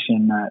in a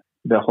position that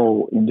the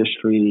whole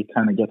industry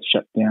kind of gets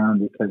shut down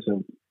because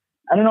of,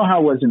 I don't know how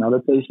it was in other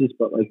places,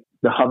 but like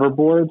the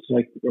hoverboards,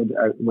 like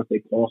what they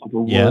call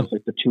hoverboards,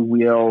 like the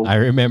 2-wheel. I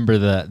remember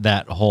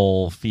that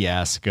whole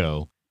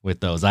fiasco with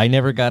those. I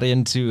never got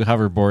into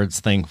hoverboards,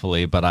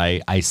 thankfully, but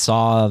I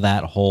saw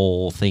that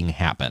whole thing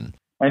happen.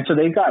 And so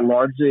they got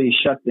largely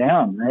shut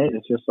down, right?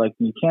 It's just like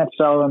you can't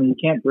sell them, you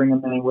can't bring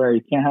them anywhere,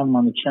 you can't have them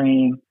on the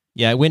train.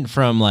 Yeah, it went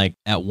from like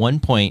at one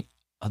point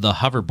the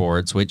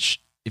hoverboards,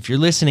 which if you're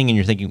listening and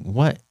you're thinking,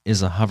 what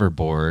is a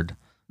hoverboard?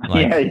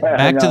 Like,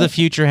 Back to the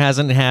Future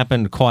hasn't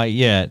happened quite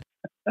yet.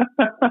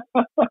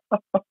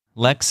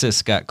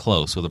 Lexus got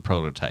close with a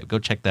prototype. Go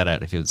check that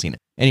out if you haven't seen it.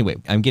 Anyway,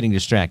 I'm getting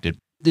distracted.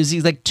 There's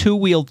these like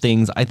 2-wheeled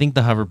things. I think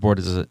the hoverboard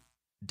is a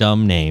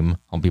dumb name.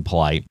 I'll be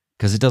polite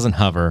because it doesn't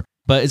hover.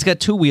 But it's got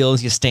 2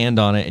 wheels. You stand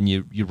on it and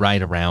you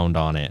ride around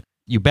on it.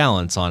 You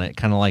balance on it,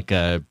 kind of like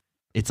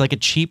it's like a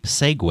cheap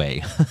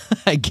Segway,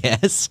 I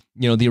guess.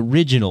 You know, the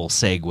original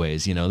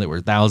Segways, that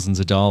were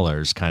thousands of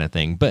dollars kind of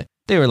thing. But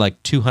they were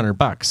like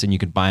 $200 and you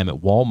could buy them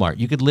at Walmart.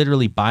 You could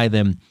literally buy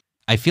them.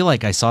 I feel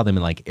like I saw them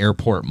in like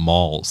airport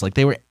malls. Like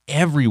they were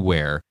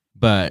everywhere.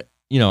 But,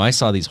 I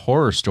saw these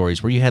horror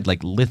stories where you had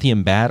like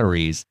lithium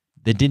batteries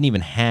that didn't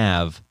even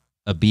have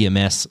a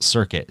BMS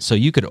circuit. So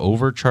you could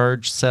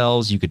overcharge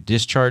cells, you could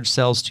discharge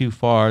cells too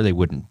far, they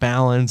wouldn't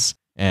balance.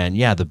 And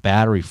yeah, the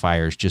battery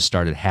fires just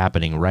started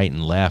happening right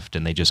and left,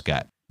 and they just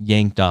got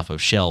yanked off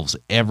of shelves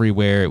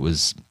everywhere. It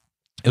was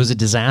a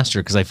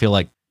disaster because I feel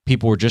like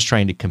people were just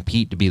trying to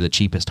compete to be the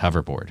cheapest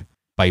hoverboard.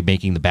 By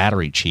making the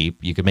battery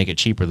cheap, you could make it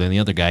cheaper than the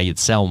other guy, you'd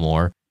sell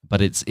more,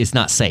 but it's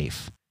not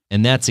safe.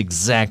 And that's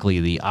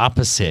exactly the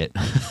opposite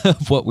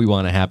of what we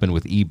want to happen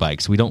with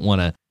e-bikes. We don't want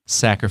to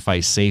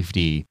sacrifice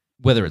safety,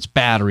 whether it's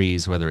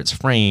batteries, whether it's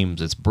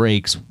frames, it's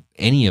brakes,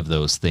 any of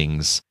those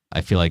things.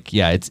 I feel like,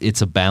 yeah,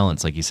 it's a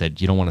balance. Like you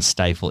said, you don't want to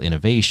stifle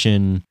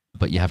innovation,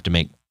 but you have to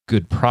make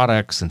good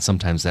products, and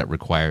sometimes that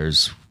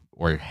requires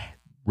or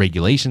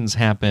regulations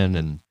happen.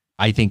 And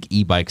I think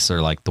e-bikes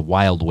are like the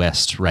Wild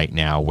West right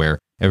now, where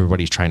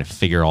everybody's trying to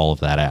figure all of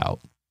that out.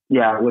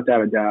 Yeah,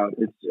 without a doubt.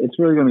 It's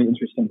really going to be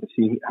interesting to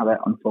see how that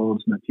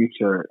unfolds in the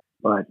future.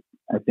 But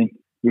I think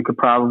you could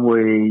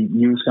probably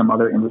use some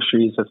other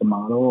industries as a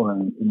model,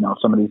 and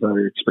some of these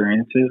other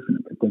experiences,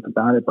 and think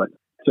about it. But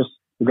just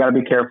we got to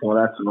be careful.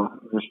 That's all.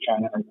 Just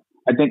trying to.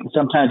 I think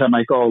sometimes I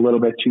might go a little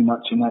bit too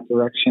much in that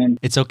direction.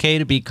 It's okay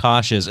to be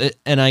cautious,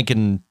 and I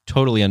can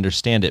totally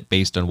understand it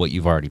based on what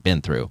you've already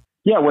been through.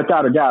 Yeah,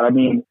 without a doubt. I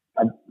mean,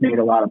 I've made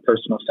a lot of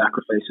personal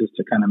sacrifices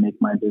to kind of make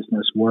my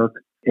business work.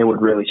 It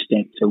would really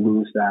stink to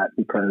lose that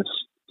because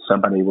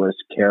somebody was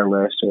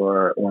careless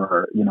or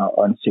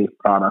unsafe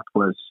product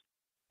was,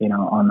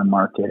 on the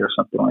market or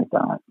something like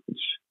that.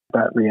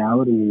 That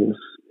reality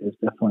is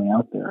definitely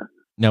out there.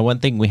 Now, one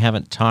thing we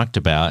haven't talked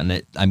about,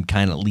 and I'm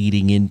kind of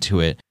leading into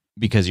it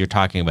because you're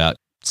talking about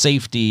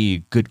safety,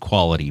 good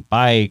quality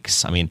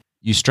bikes. I mean,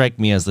 you strike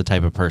me as the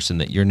type of person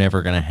that you're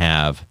never going to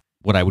have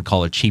what I would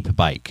call a cheap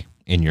bike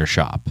in your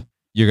shop.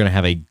 You're going to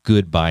have a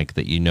good bike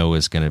that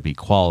is going to be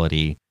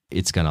quality.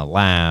 It's going to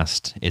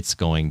last. It's just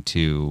going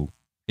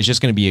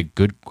to be a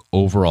good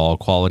overall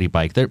quality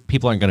bike that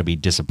people aren't going to be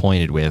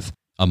disappointed with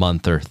a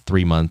month or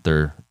 3 months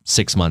or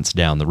 6 months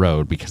down the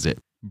road because it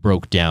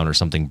broke down or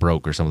something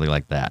broke or something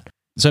like that.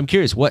 So I'm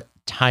curious, what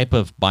type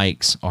of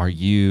bikes are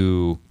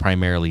you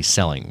primarily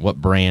selling? What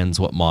brands,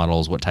 what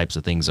models, what types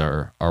of things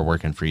are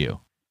working for you?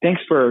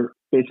 Thanks for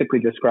basically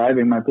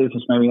describing my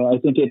business. I mean, I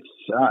think it's,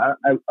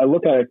 I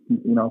look at it,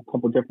 a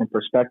couple of different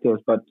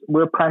perspectives, but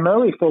we're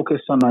primarily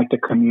focused on like the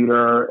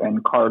commuter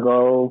and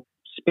cargo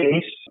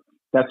space.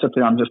 That's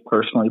something I'm just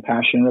personally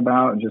passionate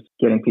about, and just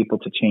getting people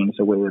to change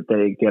the way that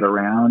they get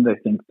around. I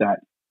think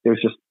that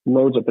there's just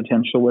loads of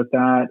potential with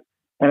that.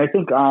 And I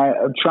think I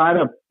try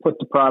to put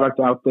the product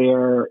out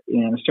there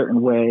in a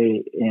certain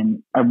way,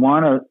 and I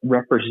want to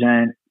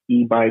represent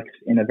e-bikes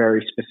in a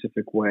very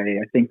specific way.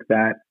 I think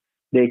that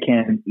they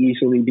can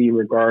easily be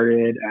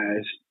regarded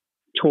as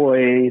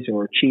toys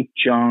or cheap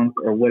junk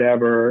or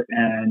whatever.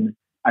 And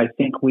I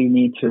think we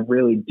need to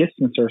really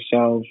distance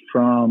ourselves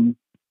from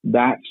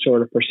that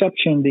sort of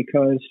perception,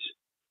 because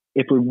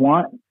if we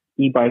want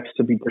e-bikes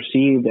to be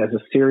perceived as a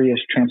serious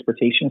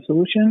transportation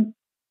solution,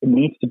 it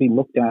needs to be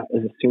looked at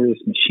as a serious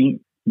machine,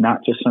 not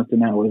just something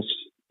that was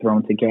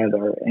thrown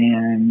together.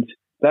 And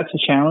that's a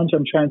challenge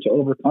I'm trying to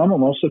overcome.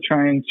 I'm also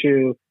trying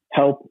to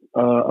help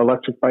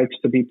electric bikes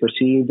to be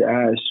perceived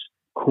as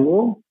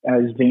cool,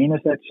 as vain as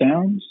that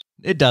sounds.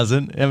 It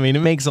doesn't. I mean,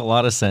 it makes a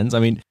lot of sense. I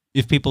mean,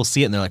 if people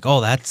see it and they're like, "Oh,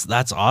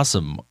 that's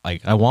awesome.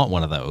 I want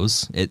one of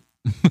those." It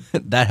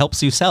that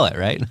helps you sell it,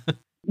 right?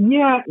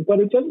 Yeah, but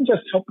it doesn't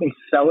just help me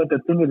sell it. The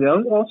thing is,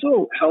 it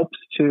also helps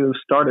to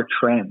start a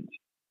trend.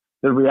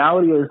 The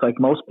reality is, like,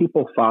 most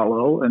people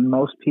follow, and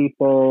most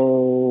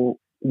people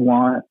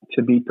want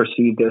to be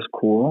perceived as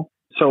cool.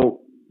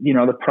 So,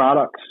 the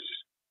products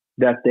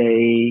that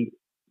they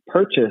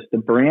purchase, the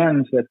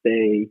brands that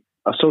they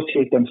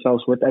associate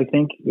themselves with, I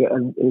think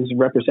is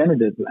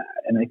representative of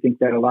that. And I think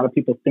that a lot of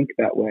people think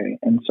that way.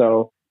 And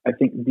so I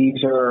think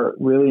these are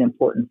really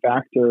important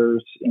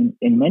factors in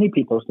many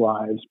people's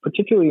lives,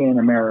 particularly in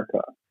America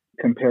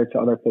compared to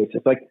other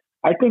places. Like,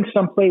 I think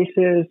some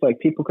places, like,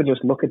 people could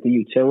just look at the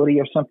utility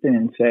of something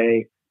and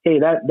say, hey,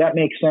 that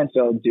makes sense,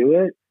 I'll do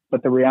it.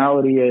 But the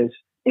reality is,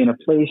 in a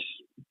place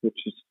which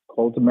is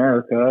called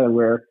America,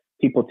 where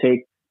people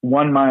take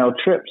 1 mile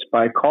trips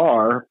by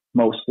car,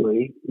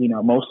 mostly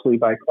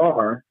by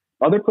car,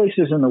 other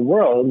places in the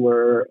world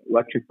where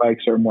electric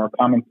bikes are more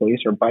commonplace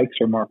or bikes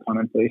are more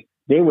commonplace,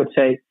 they would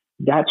say,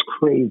 that's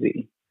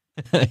crazy.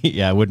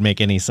 Yeah, it wouldn't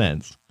make any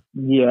sense.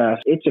 Yes,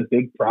 it's a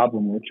big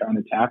problem we're trying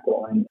to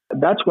tackle. And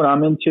that's what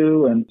I'm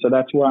into. And so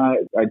that's why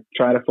I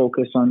try to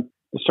focus on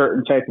a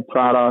certain type of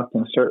product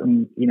and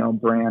certain,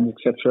 brands,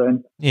 etc.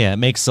 Yeah, it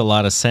makes a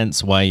lot of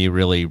sense why you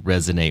really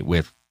resonate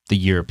with the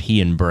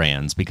European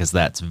brands, because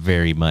that's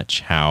very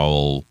much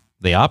how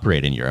they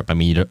operate in Europe. I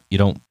mean, you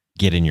don't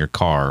get in your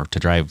car to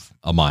drive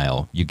a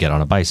mile. You get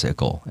on a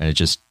bicycle,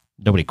 and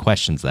nobody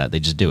questions that. They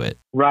just do it.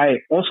 Right.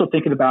 Also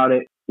thinking about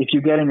it, if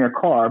you get in your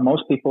car,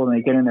 most people, when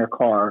they get in their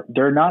car,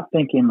 they're not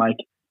thinking like,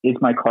 is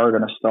my car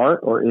going to start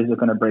or is it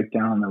going to break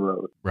down on the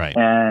road? Right.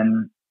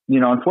 And,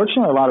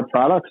 unfortunately, a lot of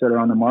products that are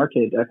on the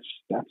market,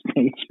 that's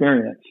the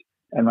experience.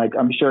 And like,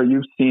 I'm sure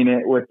you've seen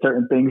it with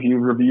certain things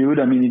you've reviewed.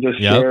 I mean, you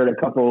just shared a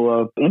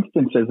couple of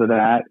instances of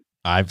that.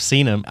 I've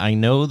seen them. I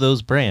know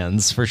those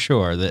brands for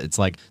sure. That it's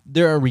like,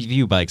 there are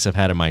review bikes I've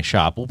had in my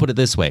shop. We'll put it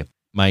this way.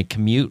 My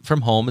commute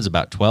from home is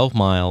about 12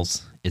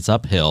 miles. It's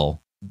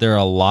uphill. There are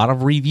a lot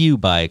of review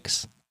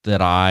bikes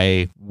that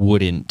I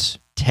wouldn't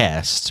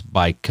test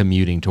by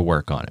commuting to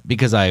work on it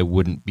because I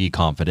wouldn't be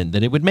confident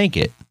that it would make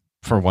it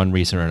for one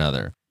reason or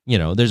another.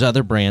 There's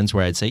other brands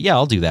where I'd say, yeah,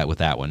 I'll do that with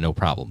that one. No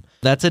problem.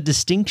 That's a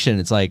distinction.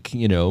 It's like,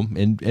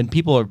 and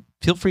people are,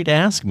 feel free to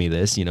ask me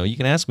this. You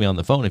can ask me on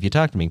the phone if you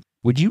talk to me.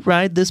 Would you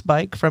ride this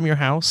bike from your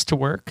house to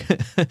work?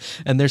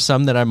 And there's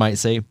some that I might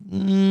say,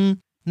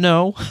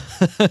 no.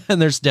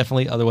 And there's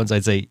definitely other ones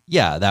I'd say,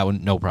 yeah, that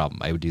one, no problem.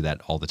 I would do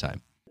that all the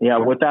time. Yeah,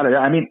 without it.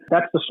 I mean,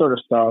 that's the sort of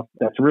stuff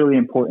that's really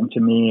important to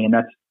me. And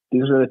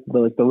these are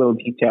the little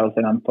details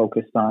that I'm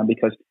focused on,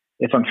 because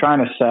if I'm trying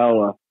to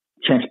sell a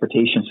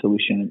transportation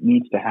solution, it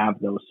needs to have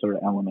those sort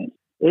of elements.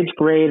 It's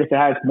great if it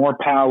has more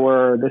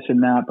power, this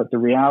and that, but the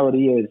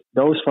reality is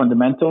those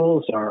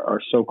fundamentals are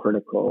so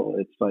critical.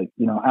 It's like,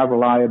 how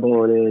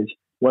reliable it is.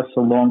 What's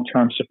the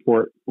long-term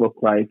support look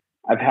like?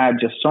 I've had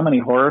just so many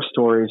horror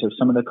stories of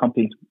some of the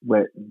companies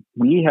that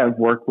we have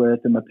worked with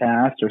in the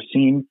past or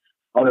seen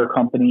other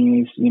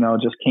companies,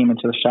 just came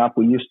into the shop.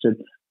 We used to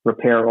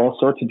repair all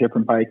sorts of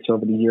different bikes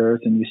over the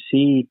years, and you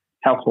see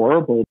how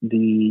horrible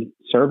the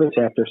service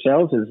after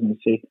sales is, and you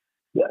see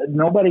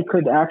nobody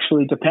could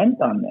actually depend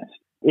on this.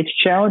 It's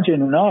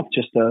challenging enough,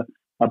 just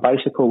a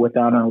bicycle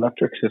without an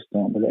electric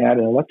system, but add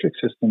an electric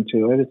system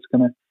to it, it's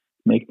going to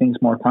make things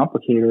more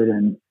complicated,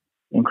 and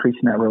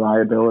increasing that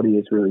reliability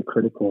is really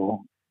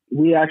critical.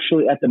 We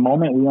actually, at the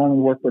moment, we only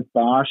work with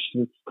Bosch.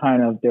 It's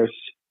kind of,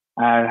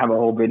 I have a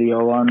whole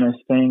video on this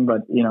thing,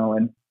 but,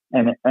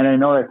 and I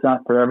know that's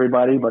not for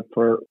everybody, but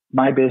for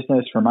my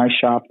business, for my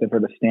shop, for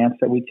the stance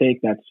that we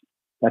take,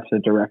 that's the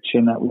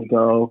direction that we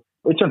go.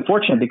 It's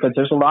unfortunate because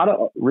there's a lot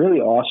of really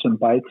awesome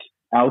bikes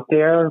out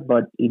there,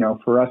 but,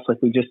 for us, like,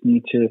 we just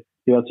need to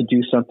be able to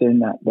do something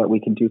that we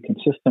can do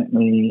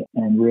consistently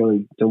and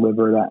really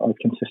deliver that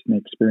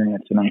consistent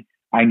experience. And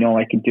I know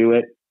I can do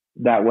it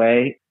that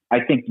way.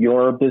 I think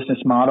your business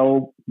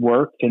model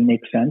worked and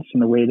makes sense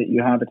in the way that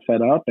you have it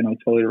set up, and I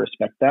totally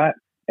respect that.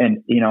 And,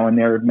 and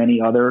there are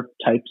many other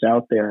types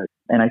out there.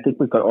 And I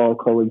think we could all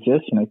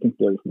coexist, and I think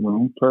there's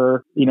room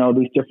for,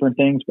 these different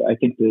things. But I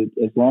think that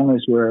as long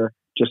as we're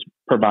just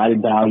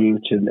providing value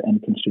to the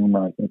end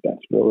consumer, I think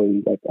that's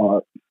really like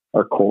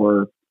our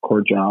core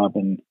job.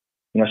 And,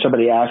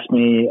 somebody asked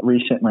me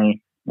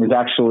recently, it was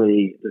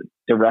actually the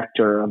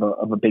director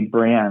of a big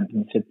brand,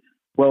 and said,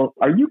 well,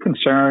 are you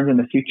concerned in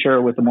the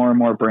future with the more and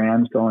more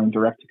brands going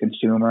direct to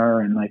consumer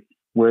and like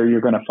where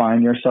you're going to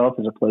find yourself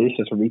as a place,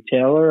 as a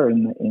retailer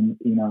in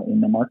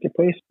the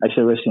marketplace? I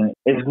said, listen,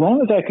 as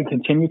long as I can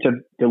continue to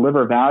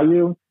deliver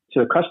value to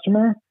the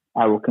customer,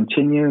 I will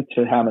continue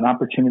to have an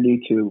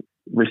opportunity to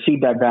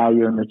receive that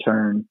value in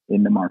return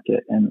in the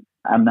market. And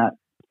I'm not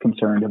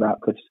concerned about,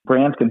 because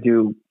brands can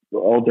do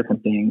all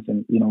different things,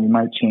 and we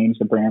might change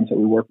the brands that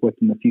we work with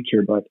in the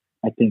future, but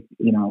I think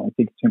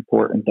it's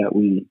important that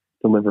we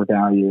deliver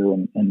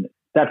value, and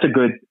that's a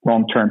good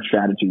long-term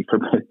strategy for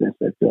business.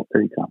 I feel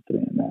pretty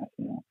confident in that.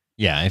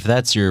 Yeah, if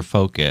that's your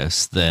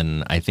focus,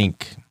 then I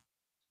think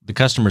the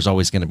customer's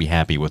always going to be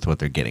happy with what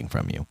they're getting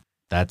from you.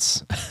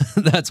 That's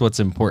what's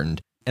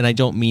important. And I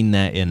don't mean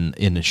that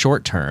in the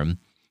short term,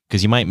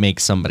 because you might make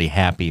somebody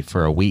happy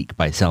for a week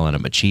by selling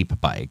them a cheap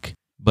bike,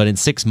 but in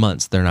 6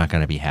 months, they're not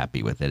going to be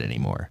happy with it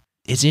anymore.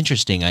 It's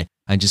interesting.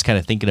 I'm just kind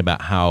of thinking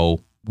about how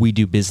we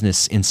do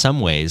business in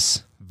some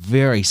ways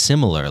very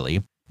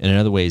similarly, and in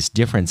other ways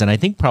different. And I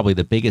think probably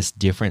the biggest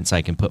difference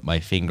I can put my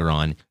finger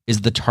on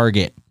is the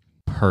target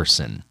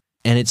person.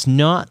 And it's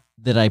not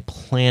that I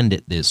planned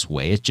it this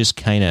way. It's just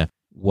kind of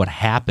what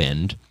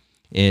happened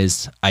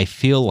is I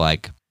feel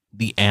like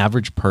the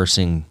average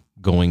person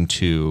going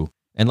to,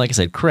 and like I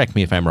said, correct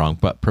me if I'm wrong,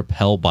 but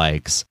Propel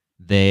bikes,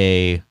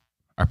 they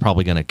are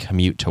probably going to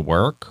commute to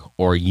work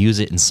or use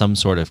it in some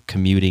sort of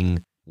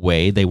commuting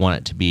way. They want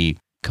it to be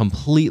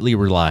completely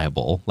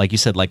reliable. Like you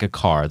said, like a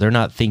car. They're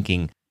not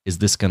thinking, is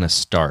this going to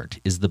start?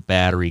 Is the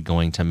battery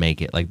going to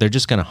make it? Like, they're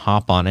just going to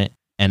hop on it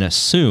and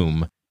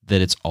assume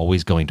that it's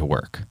always going to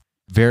work.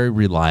 Very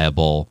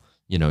reliable,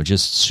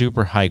 just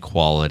super high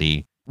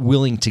quality,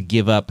 willing to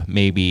give up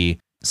maybe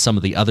some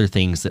of the other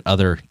things that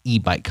other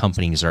e-bike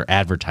companies are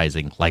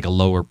advertising, like a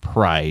lower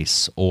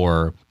price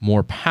or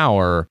more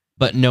power,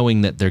 but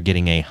knowing that they're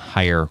getting a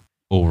higher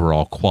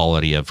overall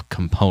quality of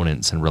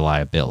components and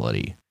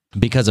reliability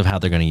because of how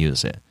they're going to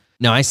use it.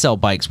 Now, I sell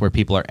bikes where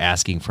people are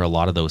asking for a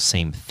lot of those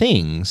same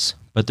things,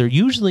 but they're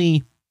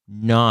usually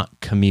not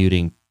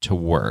commuting to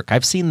work.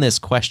 I've seen this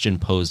question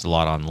posed a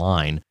lot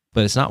online,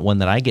 but it's not one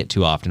that I get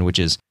too often, which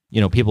is,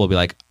 people will be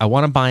like, I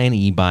want to buy an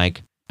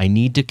e-bike. I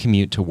need to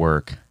commute to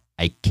work.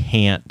 I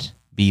can't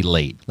be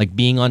late. Like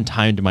being on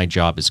time to my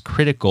job is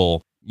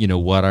critical.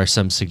 What are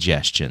some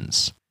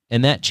suggestions?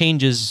 And that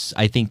changes,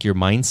 I think, your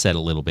mindset a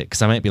little bit,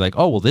 because I might be like,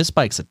 oh, well, this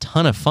bike's a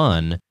ton of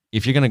fun.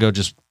 If you're going to go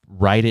just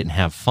ride it and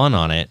have fun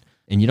on it,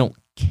 and you don't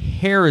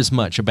care as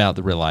much about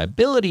the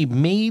reliability,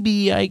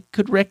 maybe I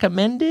could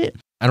recommend it.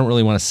 I don't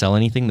really want to sell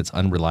anything that's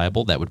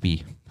unreliable. That would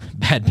be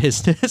bad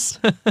business,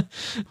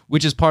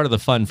 which is part of the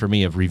fun for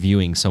me of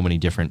reviewing so many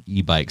different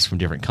e-bikes from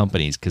different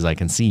companies, because I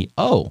can see,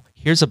 oh,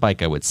 here's a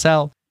bike I would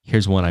sell.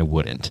 Here's one I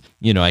wouldn't.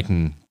 I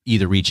can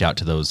either reach out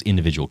to those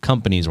individual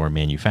companies or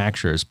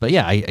manufacturers. But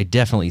yeah, I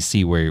definitely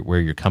see where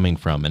you're coming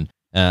from.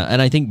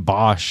 And I think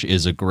Bosch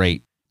is a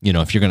great,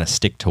 if you're going to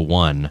stick to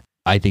one,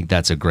 I think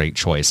that's a great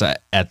choice.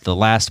 At the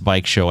last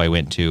bike show I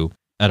went to,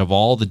 out of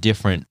all the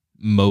different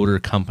motor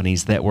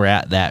companies that were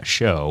at that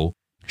show,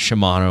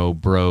 Shimano,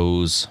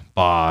 Bros,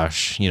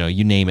 Bosch,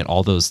 you name it,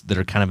 all those that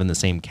are kind of in the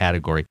same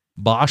category,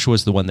 Bosch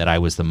was the one that I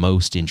was the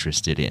most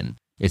interested in.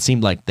 It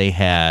seemed like they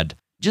had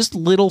just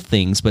little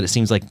things, but it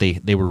seems like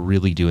they were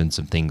really doing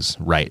some things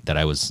right that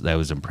I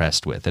was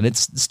impressed with. And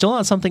it's still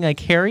not something I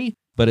carry,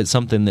 but it's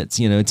something that's,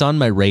 it's on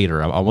my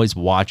radar. I'm always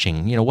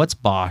watching, what's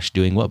Bosch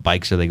doing? What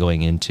bikes are they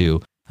going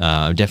into?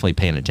 I'm definitely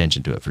paying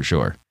attention to it for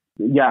sure.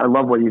 Yeah, I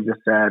love what you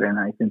just said, and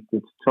I think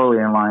it's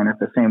totally in line. It's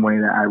the same way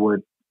that I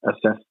would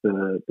assess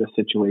the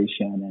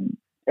situation. And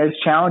it's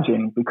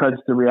challenging because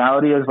the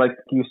reality is, like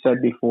you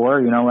said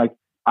before,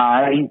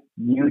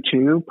 you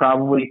too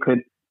probably could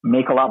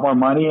make a lot more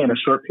money in a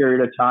short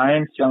period of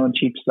time selling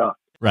cheap stuff.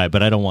 Right,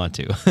 but I don't want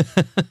to.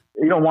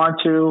 You don't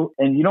want to,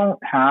 and you don't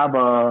have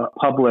a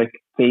public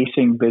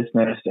facing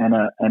business and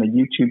a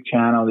YouTube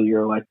channel that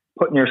you're like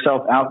putting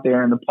yourself out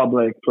there in the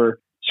public for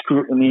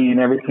scrutiny and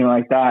everything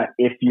like that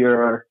if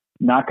you're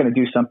not going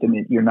to do something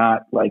that you're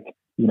not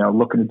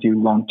looking to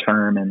do long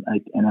term and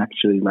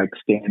actually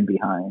stand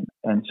behind.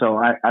 And so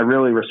I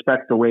really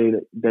respect the way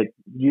that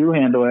you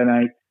handle it.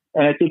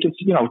 And I think it's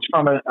it's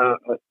from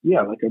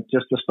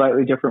just a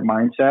slightly different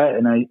mindset.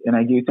 And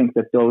I do think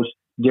that those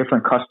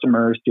different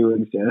customers do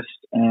exist.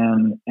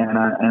 And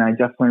I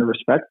definitely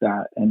respect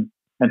that. And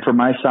from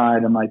my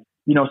side, I'm like,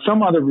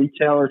 some other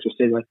retailers will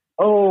say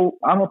oh,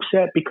 I'm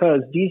upset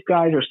because these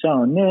guys are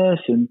selling this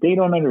and they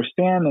don't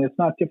understand that it's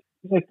not different.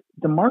 It's like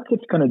the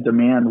market's going to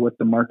demand what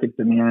the market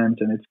demands,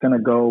 and it's going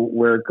to go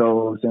where it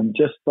goes. And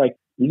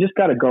you just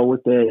got to go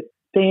with it,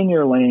 stay in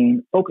your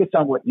lane, focus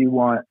on what you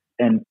want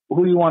and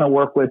who you want to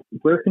work with.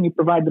 Where can you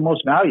provide the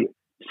most value?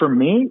 For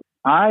me,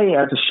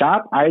 as a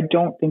shop, I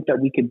don't think that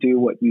we could do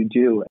what you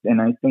do. And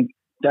I think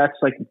that's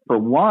for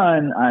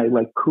one,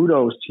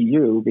 kudos to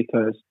you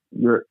because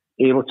you're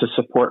able to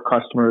support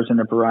customers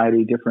in a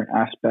variety of different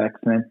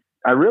aspects. And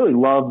I really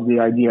love the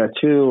idea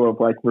too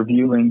of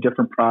reviewing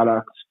different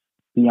products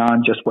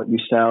beyond just what you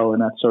sell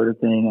and that sort of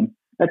thing. And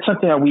that's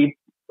something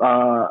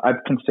that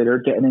I've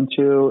considered getting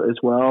into as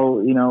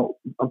well.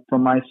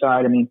 From my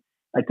side, I mean,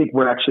 I think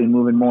we're actually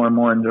moving more and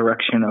more in the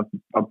direction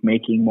of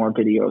making more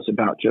videos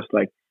about just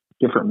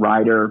different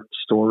rider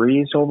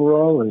stories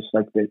overall, is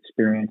the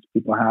experience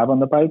people have on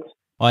the bikes.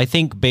 Well, I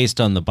think based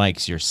on the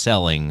bikes you're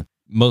selling,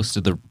 most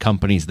of the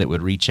companies that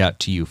would reach out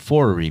to you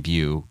for a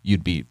review,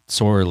 you'd be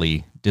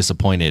sorely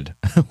disappointed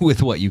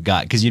with what you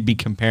got because you'd be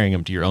comparing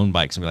them to your own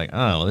bikes and be like,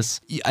 oh, this.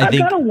 I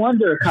think. Gotta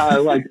wonder,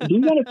 Kyle. Do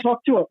you want to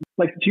talk to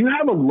do you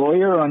have a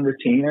lawyer on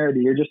retainer? Do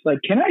you're just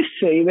can I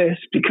say this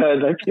because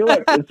I feel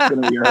like it's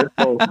going to be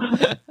hurtful?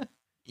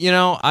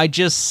 I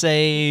just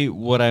say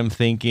what I'm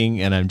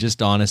thinking and I'm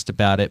just honest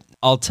about it.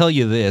 I'll tell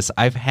you this: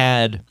 I've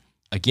had,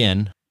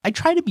 again, I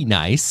try to be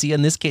nice. See,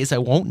 in this case, I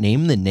won't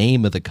name the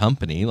name of the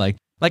company. Like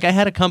I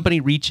had a company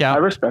reach out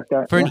I respect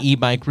that, for an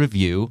e-bike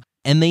review,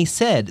 and they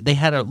said they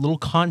had a little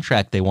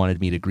contract they wanted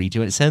me to agree to.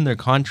 And it said in their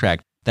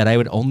contract that I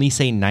would only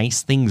say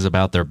nice things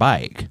about their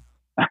bike.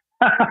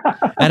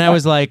 And I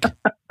was like,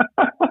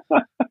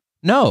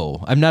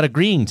 no, I'm not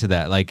agreeing to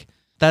that.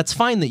 That's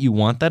fine that you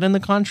want that in the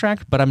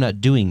contract, but I'm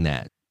not doing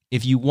that.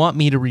 If you want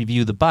me to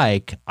review the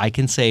bike, I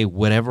can say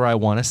whatever I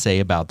want to say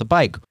about the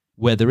bike,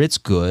 whether it's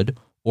good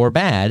or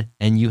bad,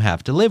 and you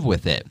have to live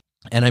with it.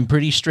 And I'm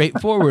pretty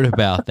straightforward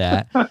about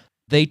that.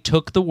 They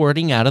took the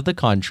wording out of the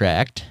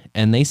contract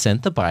and they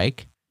sent the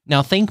bike.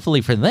 Now,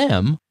 thankfully for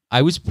them,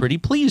 I was pretty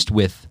pleased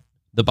with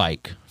the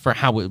bike for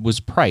how it was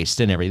priced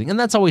and everything. And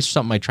that's always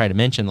something I try to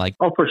mention.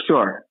 Oh, for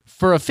sure.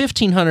 For a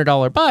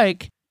 $1,500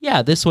 bike,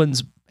 yeah, this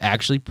one's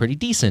actually pretty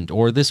decent.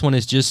 Or this one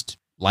is just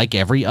like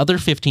every other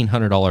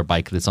 $1,500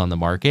 bike that's on the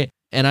market.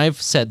 And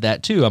I've said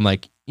that too. I'm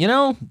like,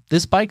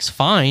 this bike's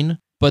fine,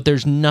 but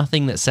there's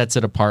nothing that sets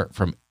it apart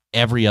from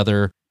every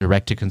other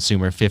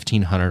direct-to-consumer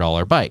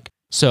 $1,500 bike.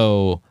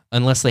 So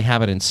unless they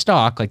have it in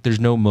stock, there's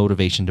no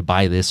motivation to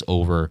buy this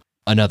over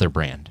another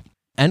brand.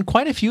 And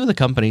quite a few of the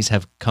companies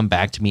have come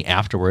back to me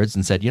afterwards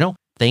and said,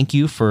 thank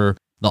you for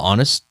the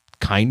honest,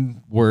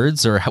 kind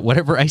words or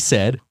whatever I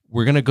said.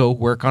 We're going to go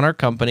work on our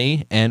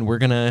company and we're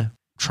going to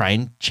try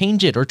and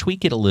change it or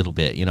tweak it a little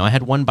bit. I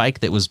had one bike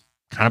that was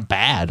kind of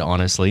bad,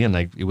 honestly, and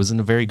it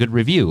wasn't a very good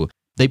review.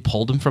 They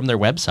pulled them from their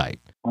website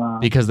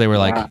because they were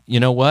like, you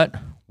know what?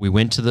 We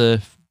went to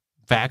the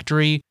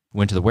factory.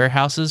 went to the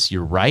warehouses.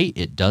 You're right.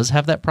 It does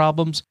have that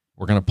problems.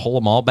 We're going to pull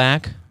them all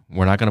back.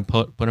 We're not going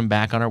to put them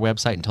back on our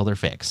website until they're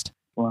fixed.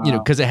 Wow. You know,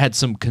 because it had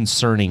some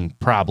concerning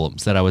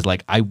problems that I was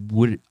like, I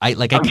can't.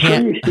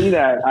 Sure you see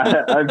that.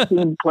 I've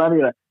seen plenty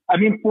of that. I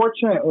mean,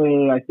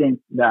 fortunately, I think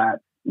that,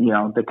 you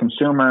know, the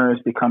consumer is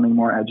becoming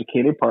more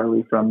educated,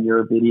 partly from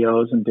your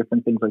videos and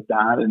different things like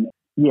that. And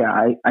yeah,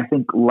 I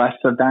think less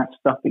of that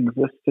stuff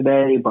exists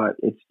today, but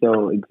it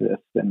still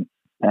exists.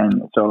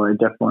 And so I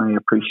definitely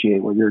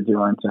appreciate what you're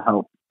doing to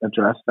help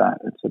address that.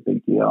 It's a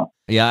big deal.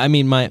 Yeah, I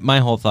mean, my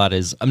whole thought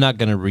is I'm not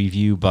going to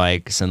review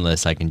bikes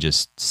unless I can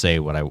just say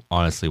what I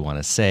honestly want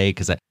to say,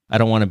 because I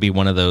don't want to be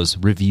one of those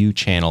review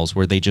channels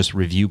where they just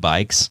review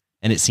bikes,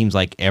 and it seems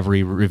like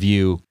every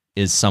review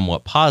is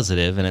somewhat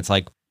positive, and it's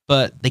like,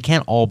 but they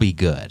can't all be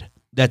good.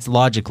 That's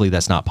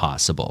not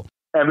possible.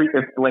 Every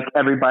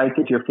bike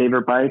is your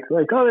favorite bike.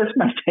 Like, oh, that's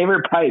my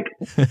favorite bike.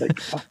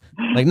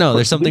 Like, no,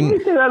 there's something. Did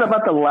you say that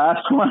about the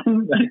last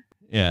one?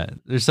 Yeah,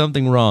 there's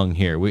something wrong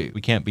here. We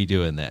can't be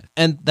doing that.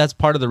 And that's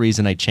part of the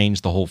reason I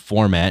changed the whole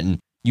format, and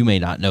you may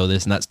not know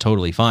this, and that's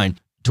totally fine,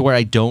 to where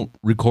I don't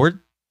record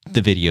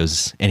the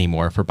videos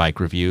anymore for bike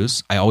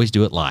reviews. I always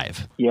do it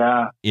live.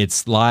 Yeah.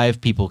 It's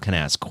live. People can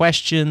ask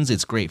questions.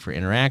 It's great for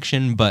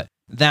interaction, but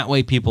that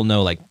way people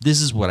know, like,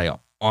 this is what I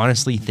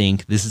honestly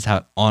think. This is how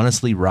it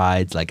honestly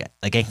rides. Like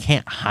I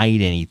can't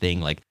hide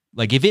anything. Like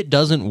if it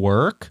doesn't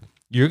work,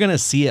 you're going to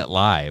see it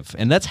live.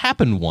 And that's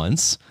happened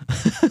once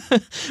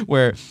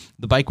where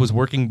the bike was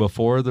working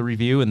before the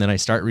review, and then I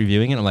start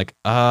reviewing it. I'm like,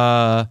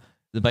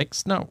 the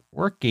bike's not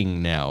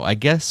working now. I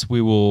guess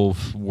we will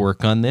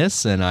work on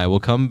this, and I will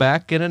come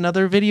back in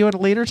another video at a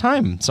later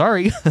time.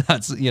 Sorry.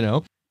 That's, you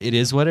know, it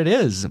is what it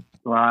is.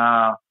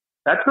 Wow.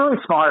 That's really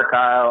smart,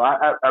 Kyle.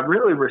 I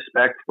really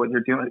respect what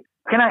you're doing.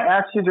 Can I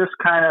ask you just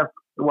kind of,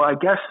 well, I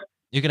guess.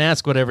 You can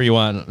ask whatever you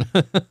want.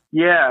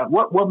 Yeah.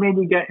 What made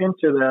you get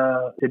into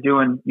to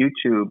doing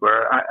YouTube?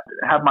 Or I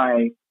have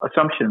my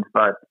assumptions,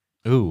 but.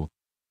 Ooh.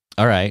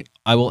 All right.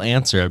 I will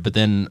answer, but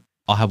then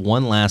I'll have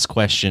one last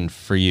question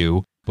for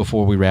you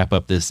before we wrap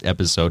up this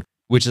episode,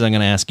 which is I'm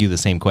going to ask you the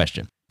same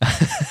question.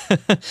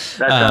 That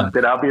sounds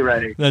good. I'll be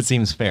ready. That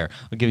seems fair.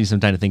 I'll give you some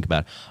time to think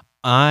about it.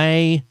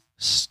 I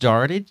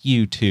started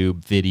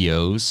YouTube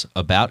videos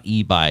about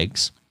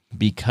e-bikes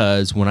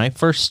because when I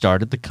first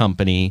started the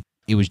company,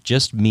 it was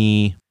just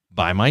me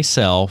by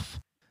myself.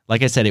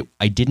 Like I said,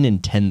 I didn't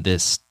intend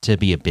this to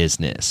be a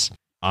business.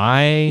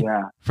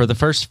 For the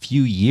first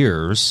few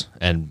years,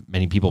 and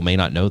many people may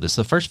not know this,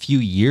 the first few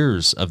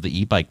years of the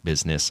e-bike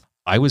business,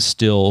 I was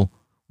still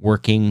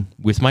working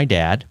with my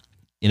dad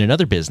in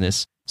another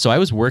business. So I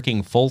was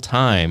working full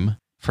time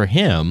for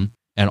him,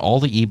 and all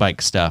the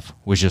e-bike stuff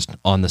was just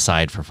on the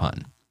side for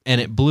fun. And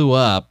it blew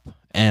up,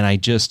 and I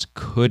just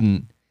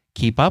couldn't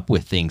keep up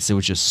with things. There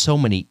was just so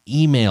many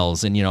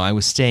emails, and, you know, I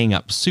was staying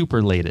up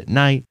super late at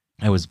night.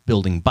 I was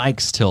building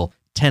bikes till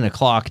 10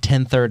 o'clock,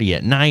 10:30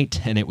 at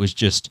night, and it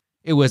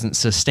wasn't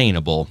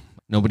sustainable.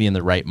 Nobody in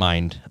their right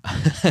mind.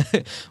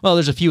 Well,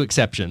 there's a few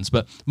exceptions,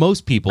 but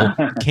most people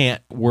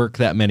can't work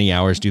that many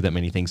hours, do that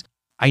many things.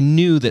 I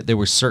knew that there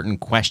were certain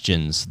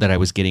questions that I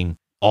was getting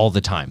all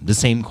the time, the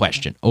same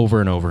question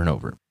over and over and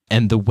over.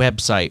 And the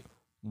website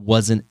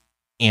wasn't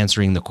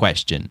answering the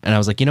question. And I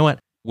was like, you know what?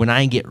 When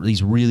I get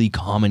these really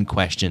common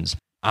questions,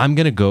 I'm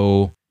going to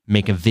go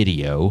make a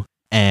video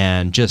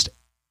and just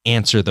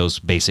answer those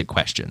basic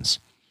questions.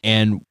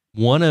 And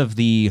one of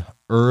the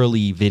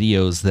early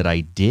videos that I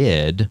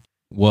did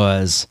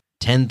was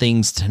 10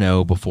 things to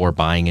know before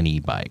buying an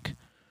e-bike,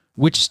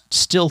 which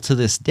still to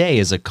this day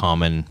is a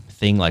common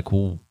thing. Like,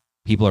 well,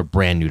 people are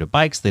brand new to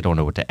bikes. They don't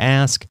know what to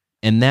ask.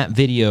 And that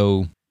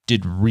video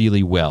did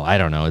really well. I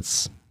don't know.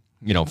 It's,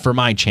 you know, for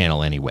my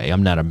channel anyway.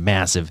 I'm not a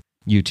massive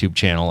YouTube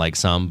channel like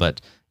some,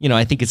 but, you know,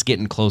 I think it's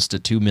getting close to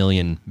 2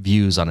 million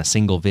views on a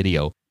single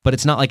video. But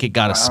it's not like it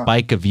got a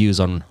spike of views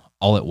on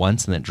all at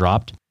once and then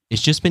dropped.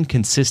 It's just been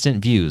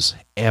consistent views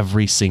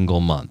every single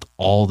month,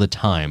 all the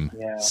time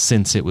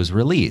since it was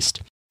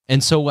released.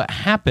 And so what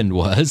happened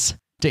was,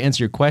 to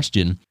answer your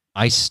question,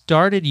 I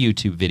started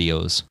YouTube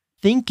videos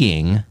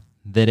thinking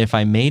that if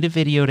I made a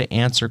video to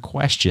answer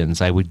questions,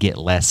 I would get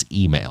less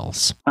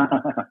emails.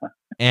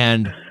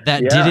 And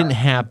that didn't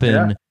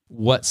happen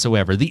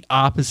whatsoever. The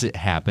opposite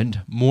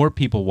happened. More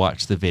people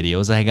watched the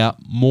videos. I got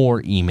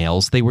more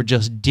emails. They were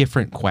just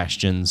different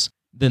questions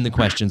than the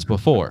questions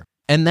before.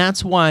 And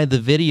that's why the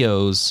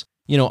videos,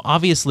 you know,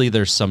 obviously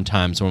there's some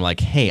times when I'm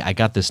like, hey, I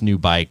got this new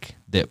bike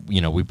that,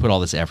 you know, we put all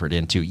this effort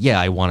into. Yeah,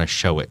 I want to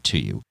show it to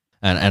you.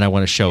 And I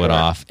want to show it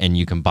off, and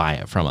you can buy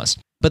it from us.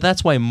 But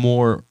that's why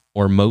more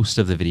or most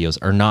of the videos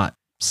are not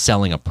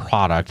selling a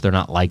product. They're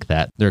not like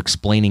that. They're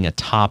explaining a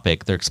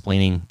topic. They're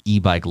explaining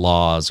e-bike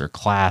laws or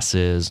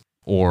classes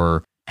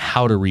or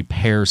how to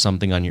repair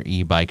something on your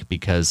e-bike,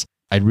 because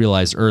I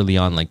realized early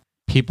on, like,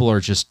 people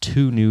are just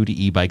too new to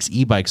e-bikes.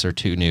 E-bikes are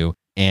too new,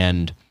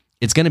 and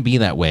it's going to be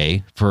that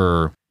way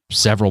for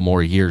several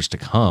more years to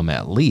come,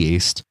 at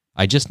least.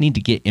 I just need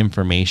to get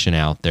information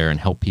out there and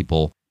help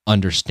people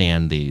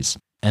understand these.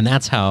 And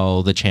that's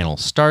how the channel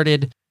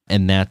started.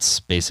 And that's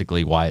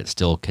basically why it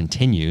still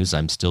continues.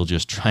 I'm still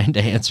just trying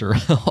to answer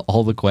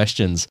all the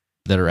questions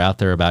that are out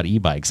there about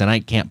e-bikes. And I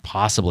can't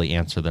possibly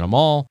answer them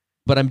all,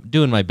 but I'm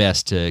doing my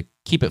best to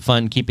keep it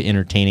fun, keep it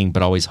entertaining,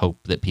 but always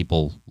hope that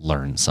people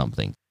learn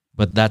something.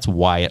 But that's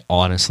why it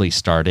honestly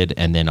started.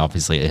 And then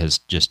obviously it has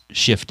just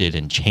shifted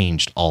and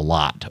changed a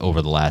lot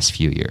over the last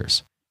few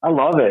years. I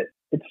love it.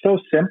 It's so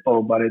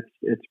simple, but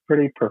it's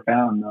pretty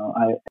profound though.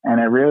 I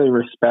really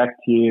respect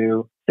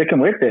you sticking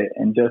with it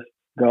and just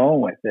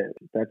going with it.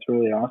 That's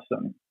really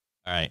awesome.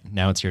 All right,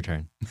 now it's your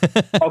turn.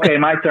 Okay,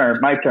 my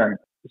turn.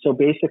 So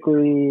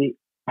basically,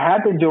 I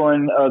have been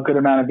doing a good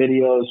amount of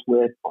videos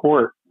with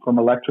Court from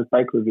Electric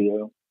Bike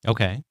Review.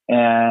 Okay.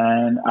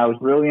 And I was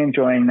really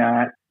enjoying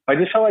that. I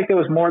just felt like there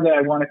was more that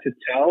I wanted to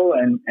tell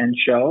and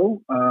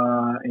show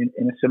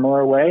in a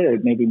similar way.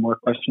 Maybe more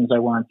questions I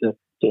wanted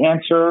to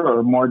answer,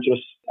 or more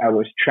just I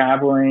was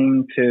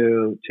traveling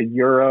to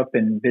Europe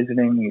and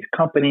visiting these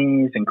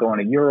companies and going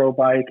to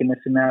Eurobike and this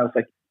and that. I was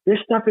like, this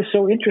stuff is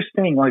so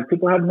interesting. Like,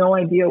 people have no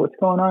idea what's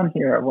going on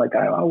here. I'm like,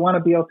 I want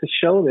to be able to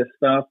show this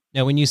stuff.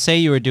 Now, when you say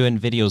you were doing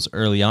videos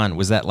early on,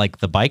 was that like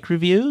the bike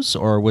reviews,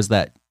 or was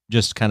that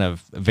just kind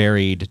of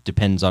varied,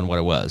 depends on what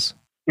it was?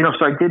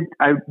 So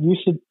I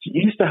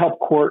used to help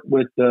Court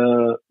with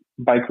the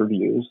bike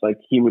reviews. Like,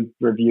 he would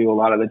review a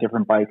lot of the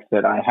different bikes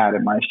that I had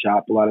at my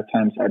shop. A lot of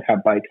times I'd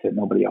have bikes that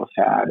nobody else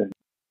had.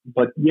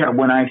 But yeah,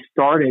 when I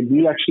started,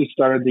 we actually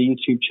started the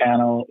YouTube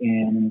channel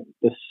in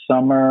the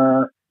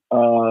summer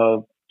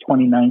of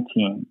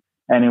 2019.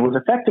 And it was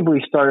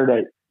effectively started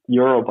at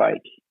Eurobike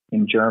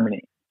in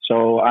Germany.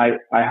 So I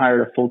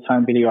hired a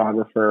full-time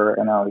videographer,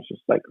 and I was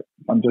just like,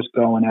 I'm just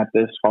going at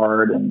this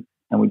hard, and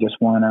we just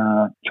want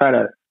to try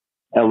to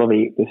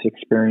elevate this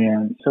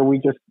experience. So we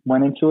just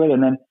went into it.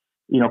 And then,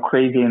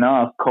 crazy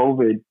enough,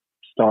 COVID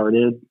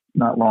started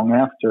not long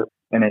after.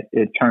 And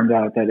it turned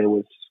out that it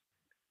was,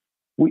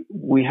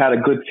 we had a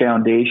good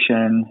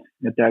foundation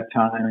at that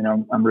time.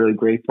 And I'm really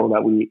grateful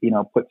that we,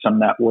 put some of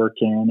that work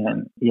in.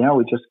 And,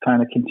 we just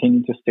kind of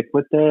continued to stick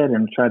with it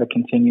and try to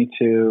continue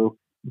to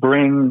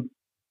bring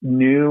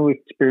new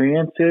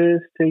experiences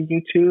to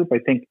YouTube. I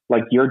think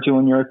like you're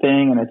doing your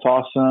thing and it's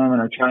awesome,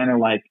 and are trying to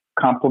like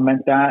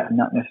complement that and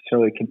not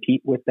necessarily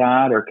compete with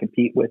that or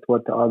compete with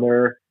what the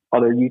other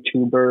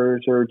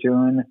YouTubers are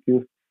doing, if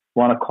you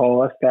want to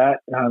call us that.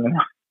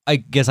 I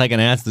guess I can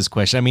ask this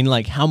question. I mean,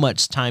 like, how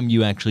much time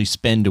you actually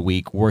spend a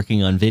week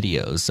working on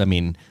videos? I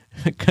mean,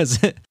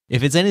 because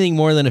if it's anything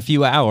more than a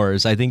few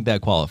hours, I think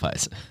that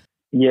qualifies.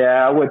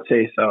 Yeah, I would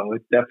say so.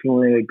 It's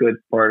definitely a good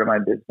part of my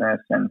business,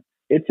 and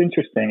it's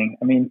interesting.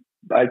 I mean,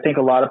 I think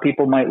a lot of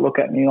people might look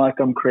at me like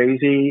I'm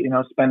crazy,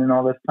 spending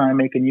all this time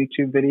making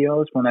YouTube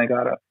videos when I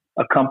got a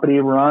company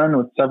run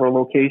with several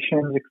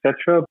locations,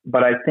 etc.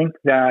 But I think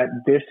that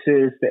this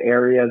is the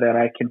area that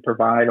I can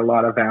provide a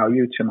lot of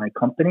value to my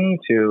company,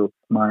 to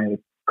my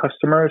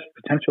customers,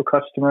 potential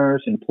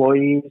customers,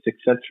 employees,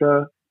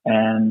 etc.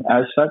 And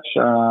as such,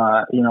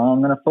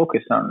 I'm going to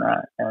focus on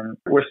that. And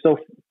we're still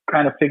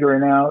kind of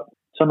figuring out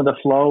some of the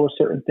flow of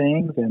certain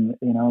things, and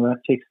that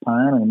takes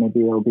time, and maybe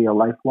it'll be a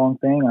lifelong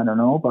thing. I don't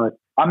know, but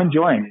I'm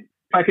enjoying it.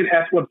 If I could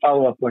ask one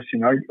follow-up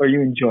question, are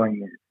you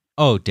enjoying it?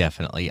 Oh,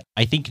 definitely.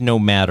 I think no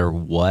matter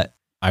what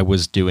I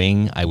was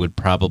doing, I would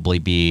probably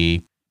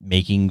be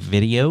making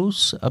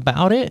videos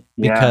about it,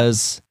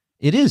 because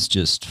it is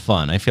just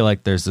fun. I feel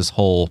like there's this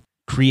whole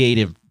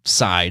creative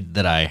side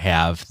that I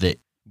have that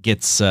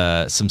gets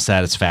some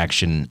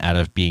satisfaction out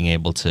of being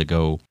able to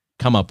go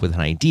come up with an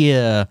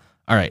idea.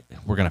 All right,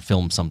 we're going to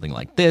film something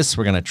like this.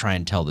 We're going to try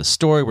and tell this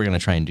story. We're going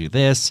to try and do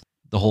this.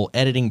 The whole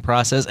editing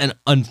process. And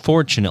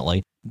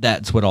unfortunately,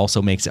 that's what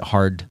also makes it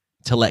hard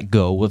to let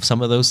go of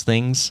some of those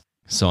things.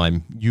 So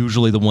I'm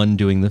usually the one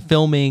doing the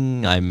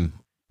filming. I'm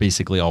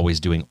basically always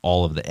doing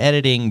all of the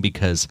editing,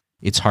 because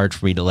it's hard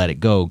for me to let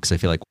it go, because I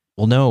feel like,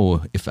 well,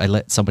 no, if I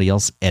let somebody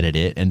else edit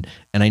it, and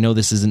I know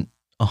this isn't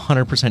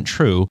 100%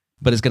 true,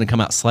 but it's going to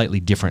come out slightly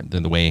different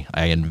than the way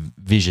I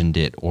envisioned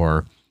it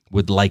or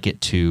would like it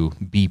to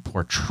be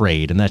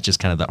portrayed. And that's just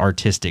kind of the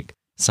artistic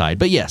side.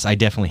 But yes, I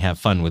definitely have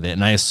fun with it.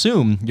 And I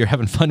assume you're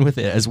having fun with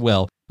it as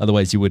well.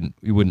 Otherwise, you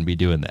wouldn't be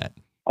doing that.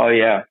 Oh,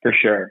 yeah, for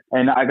sure.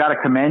 And I got to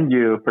commend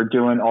you for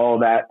doing all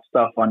that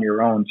stuff on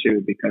your own,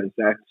 too, because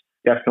that's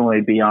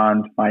definitely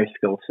beyond my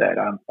skill set.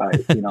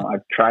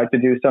 I've tried to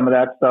do some of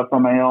that stuff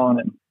on my own.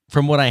 And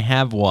from what I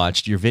have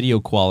watched, your video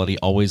quality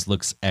always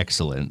looks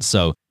excellent.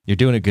 So you're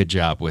doing a good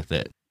job with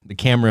it. The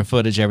camera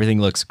footage,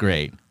 everything looks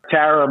great.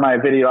 Tara, my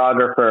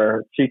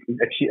videographer, she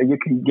you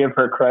can give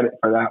her credit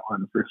for that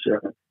one for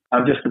sure.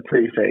 I'm just a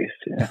pretty face.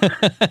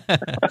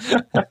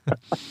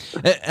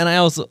 Yeah. And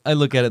I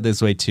look at it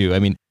this way too. I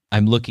mean,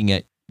 I'm looking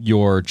at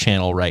your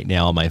channel right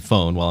now on my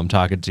phone while I'm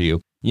talking to you.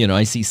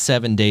 I see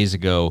 7 days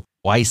ago,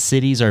 why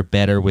cities are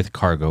better with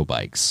cargo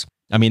bikes.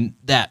 I mean,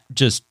 that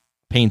just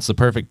paints the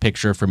perfect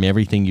picture from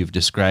everything you've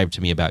described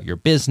to me about your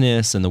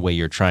business and the way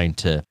you're trying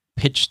to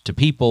pitch to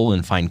people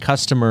and find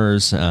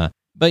customers.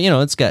 But,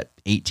 it's got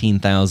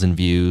 18,000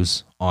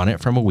 views on it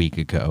from a week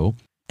ago,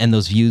 and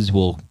those views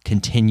will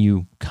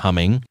continue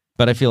coming.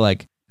 But I feel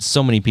like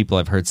so many people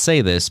I've heard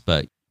say this,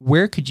 but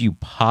where could you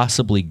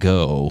possibly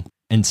go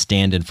and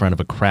stand in front of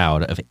a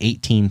crowd of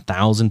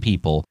 18,000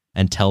 people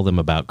and tell them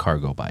about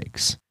cargo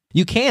bikes?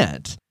 You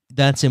can't.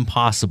 That's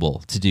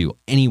impossible to do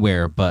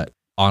anywhere but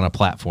on a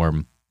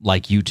platform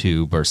like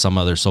YouTube or some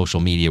other social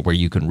media where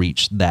you can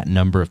reach that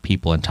number of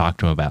people and talk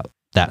to them about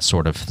that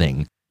sort of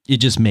thing. It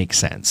just makes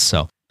sense.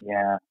 So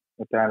yeah,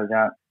 without a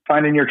doubt,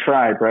 finding your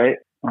tribe, right?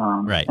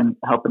 Right, and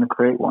helping to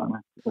create one.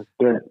 That's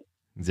good.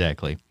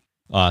 Exactly.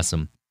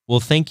 Awesome. Well,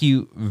 thank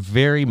you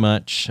very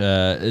much.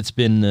 It's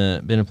been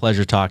a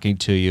pleasure talking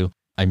to you.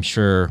 I'm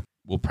sure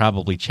we'll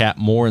probably chat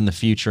more in the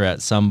future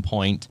at some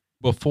point.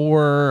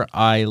 Before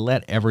I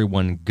let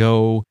everyone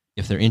go,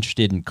 if they're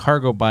interested in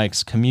cargo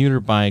bikes, commuter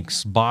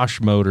bikes, Bosch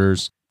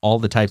motors, all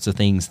the types of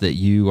things that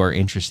you are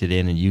interested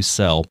in and you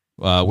sell,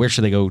 where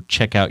should they go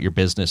check out your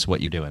business,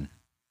 what you're doing?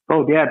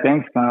 Oh, yeah,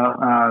 thanks,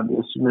 Kyle.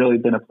 It's really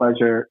been a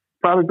pleasure.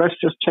 Probably best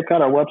just check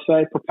out our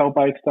website,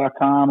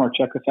 propelbikes.com, or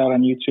check us out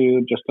on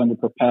YouTube, just under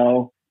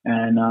Propel.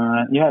 And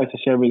as I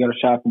said, we got a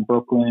shop in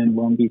Brooklyn,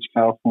 Long Beach,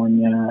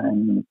 California,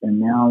 and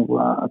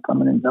now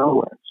coming in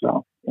Delaware.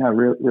 So, yeah,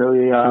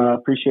 really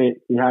appreciate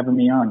you having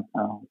me on.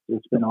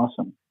 It's been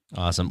awesome.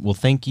 Awesome. Well,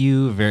 thank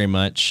you very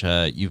much.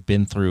 You've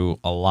been through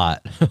a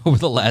lot over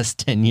the last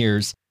 10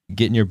 years,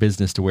 getting your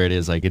business to where it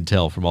is. I can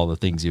tell from all the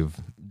things you've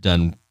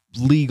done,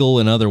 legal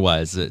and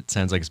otherwise. It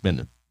sounds like it's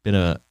been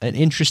an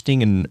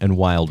interesting and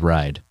wild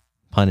ride,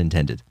 pun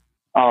intended.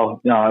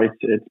 Oh no,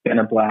 it's been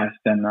a blast,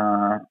 and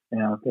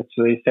that's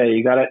what they say.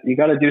 You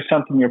gotta do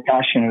something you're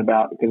passionate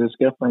about, because it's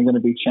definitely going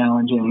to be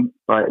challenging,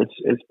 but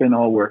it's been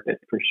all worth it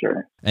for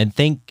sure. And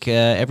thank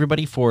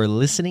everybody for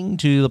listening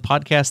to the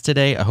podcast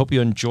today. I hope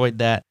you enjoyed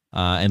that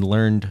and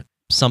learned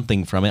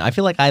something from it. I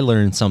feel like I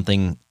learn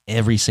something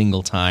every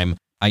single time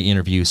I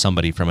interview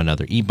somebody from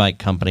another e-bike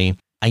company.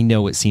 I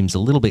know it seems a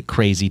little bit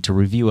crazy to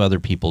review other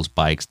people's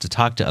bikes, to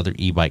talk to other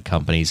e-bike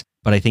companies,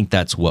 but I think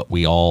that's what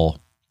we all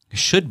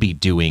should be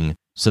doing,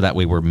 so that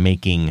way we're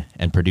making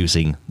and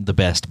producing the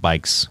best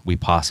bikes we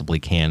possibly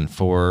can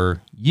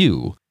for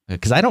you.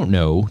 Because I don't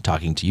know,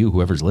 talking to you,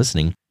 whoever's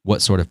listening,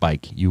 what sort of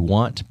bike you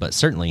want, but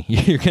certainly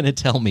you're going to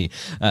tell me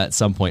at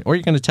some point, or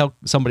you're going to tell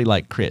somebody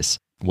like Chris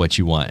what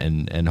you want,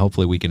 and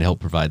hopefully we can help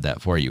provide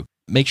that for you.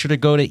 Make sure to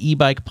go to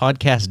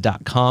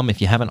ebikepodcast.com.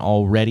 If you haven't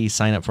already,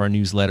 sign up for our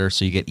newsletter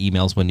so you get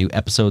emails when new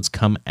episodes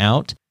come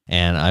out,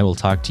 and I will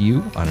talk to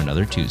you on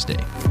another Tuesday.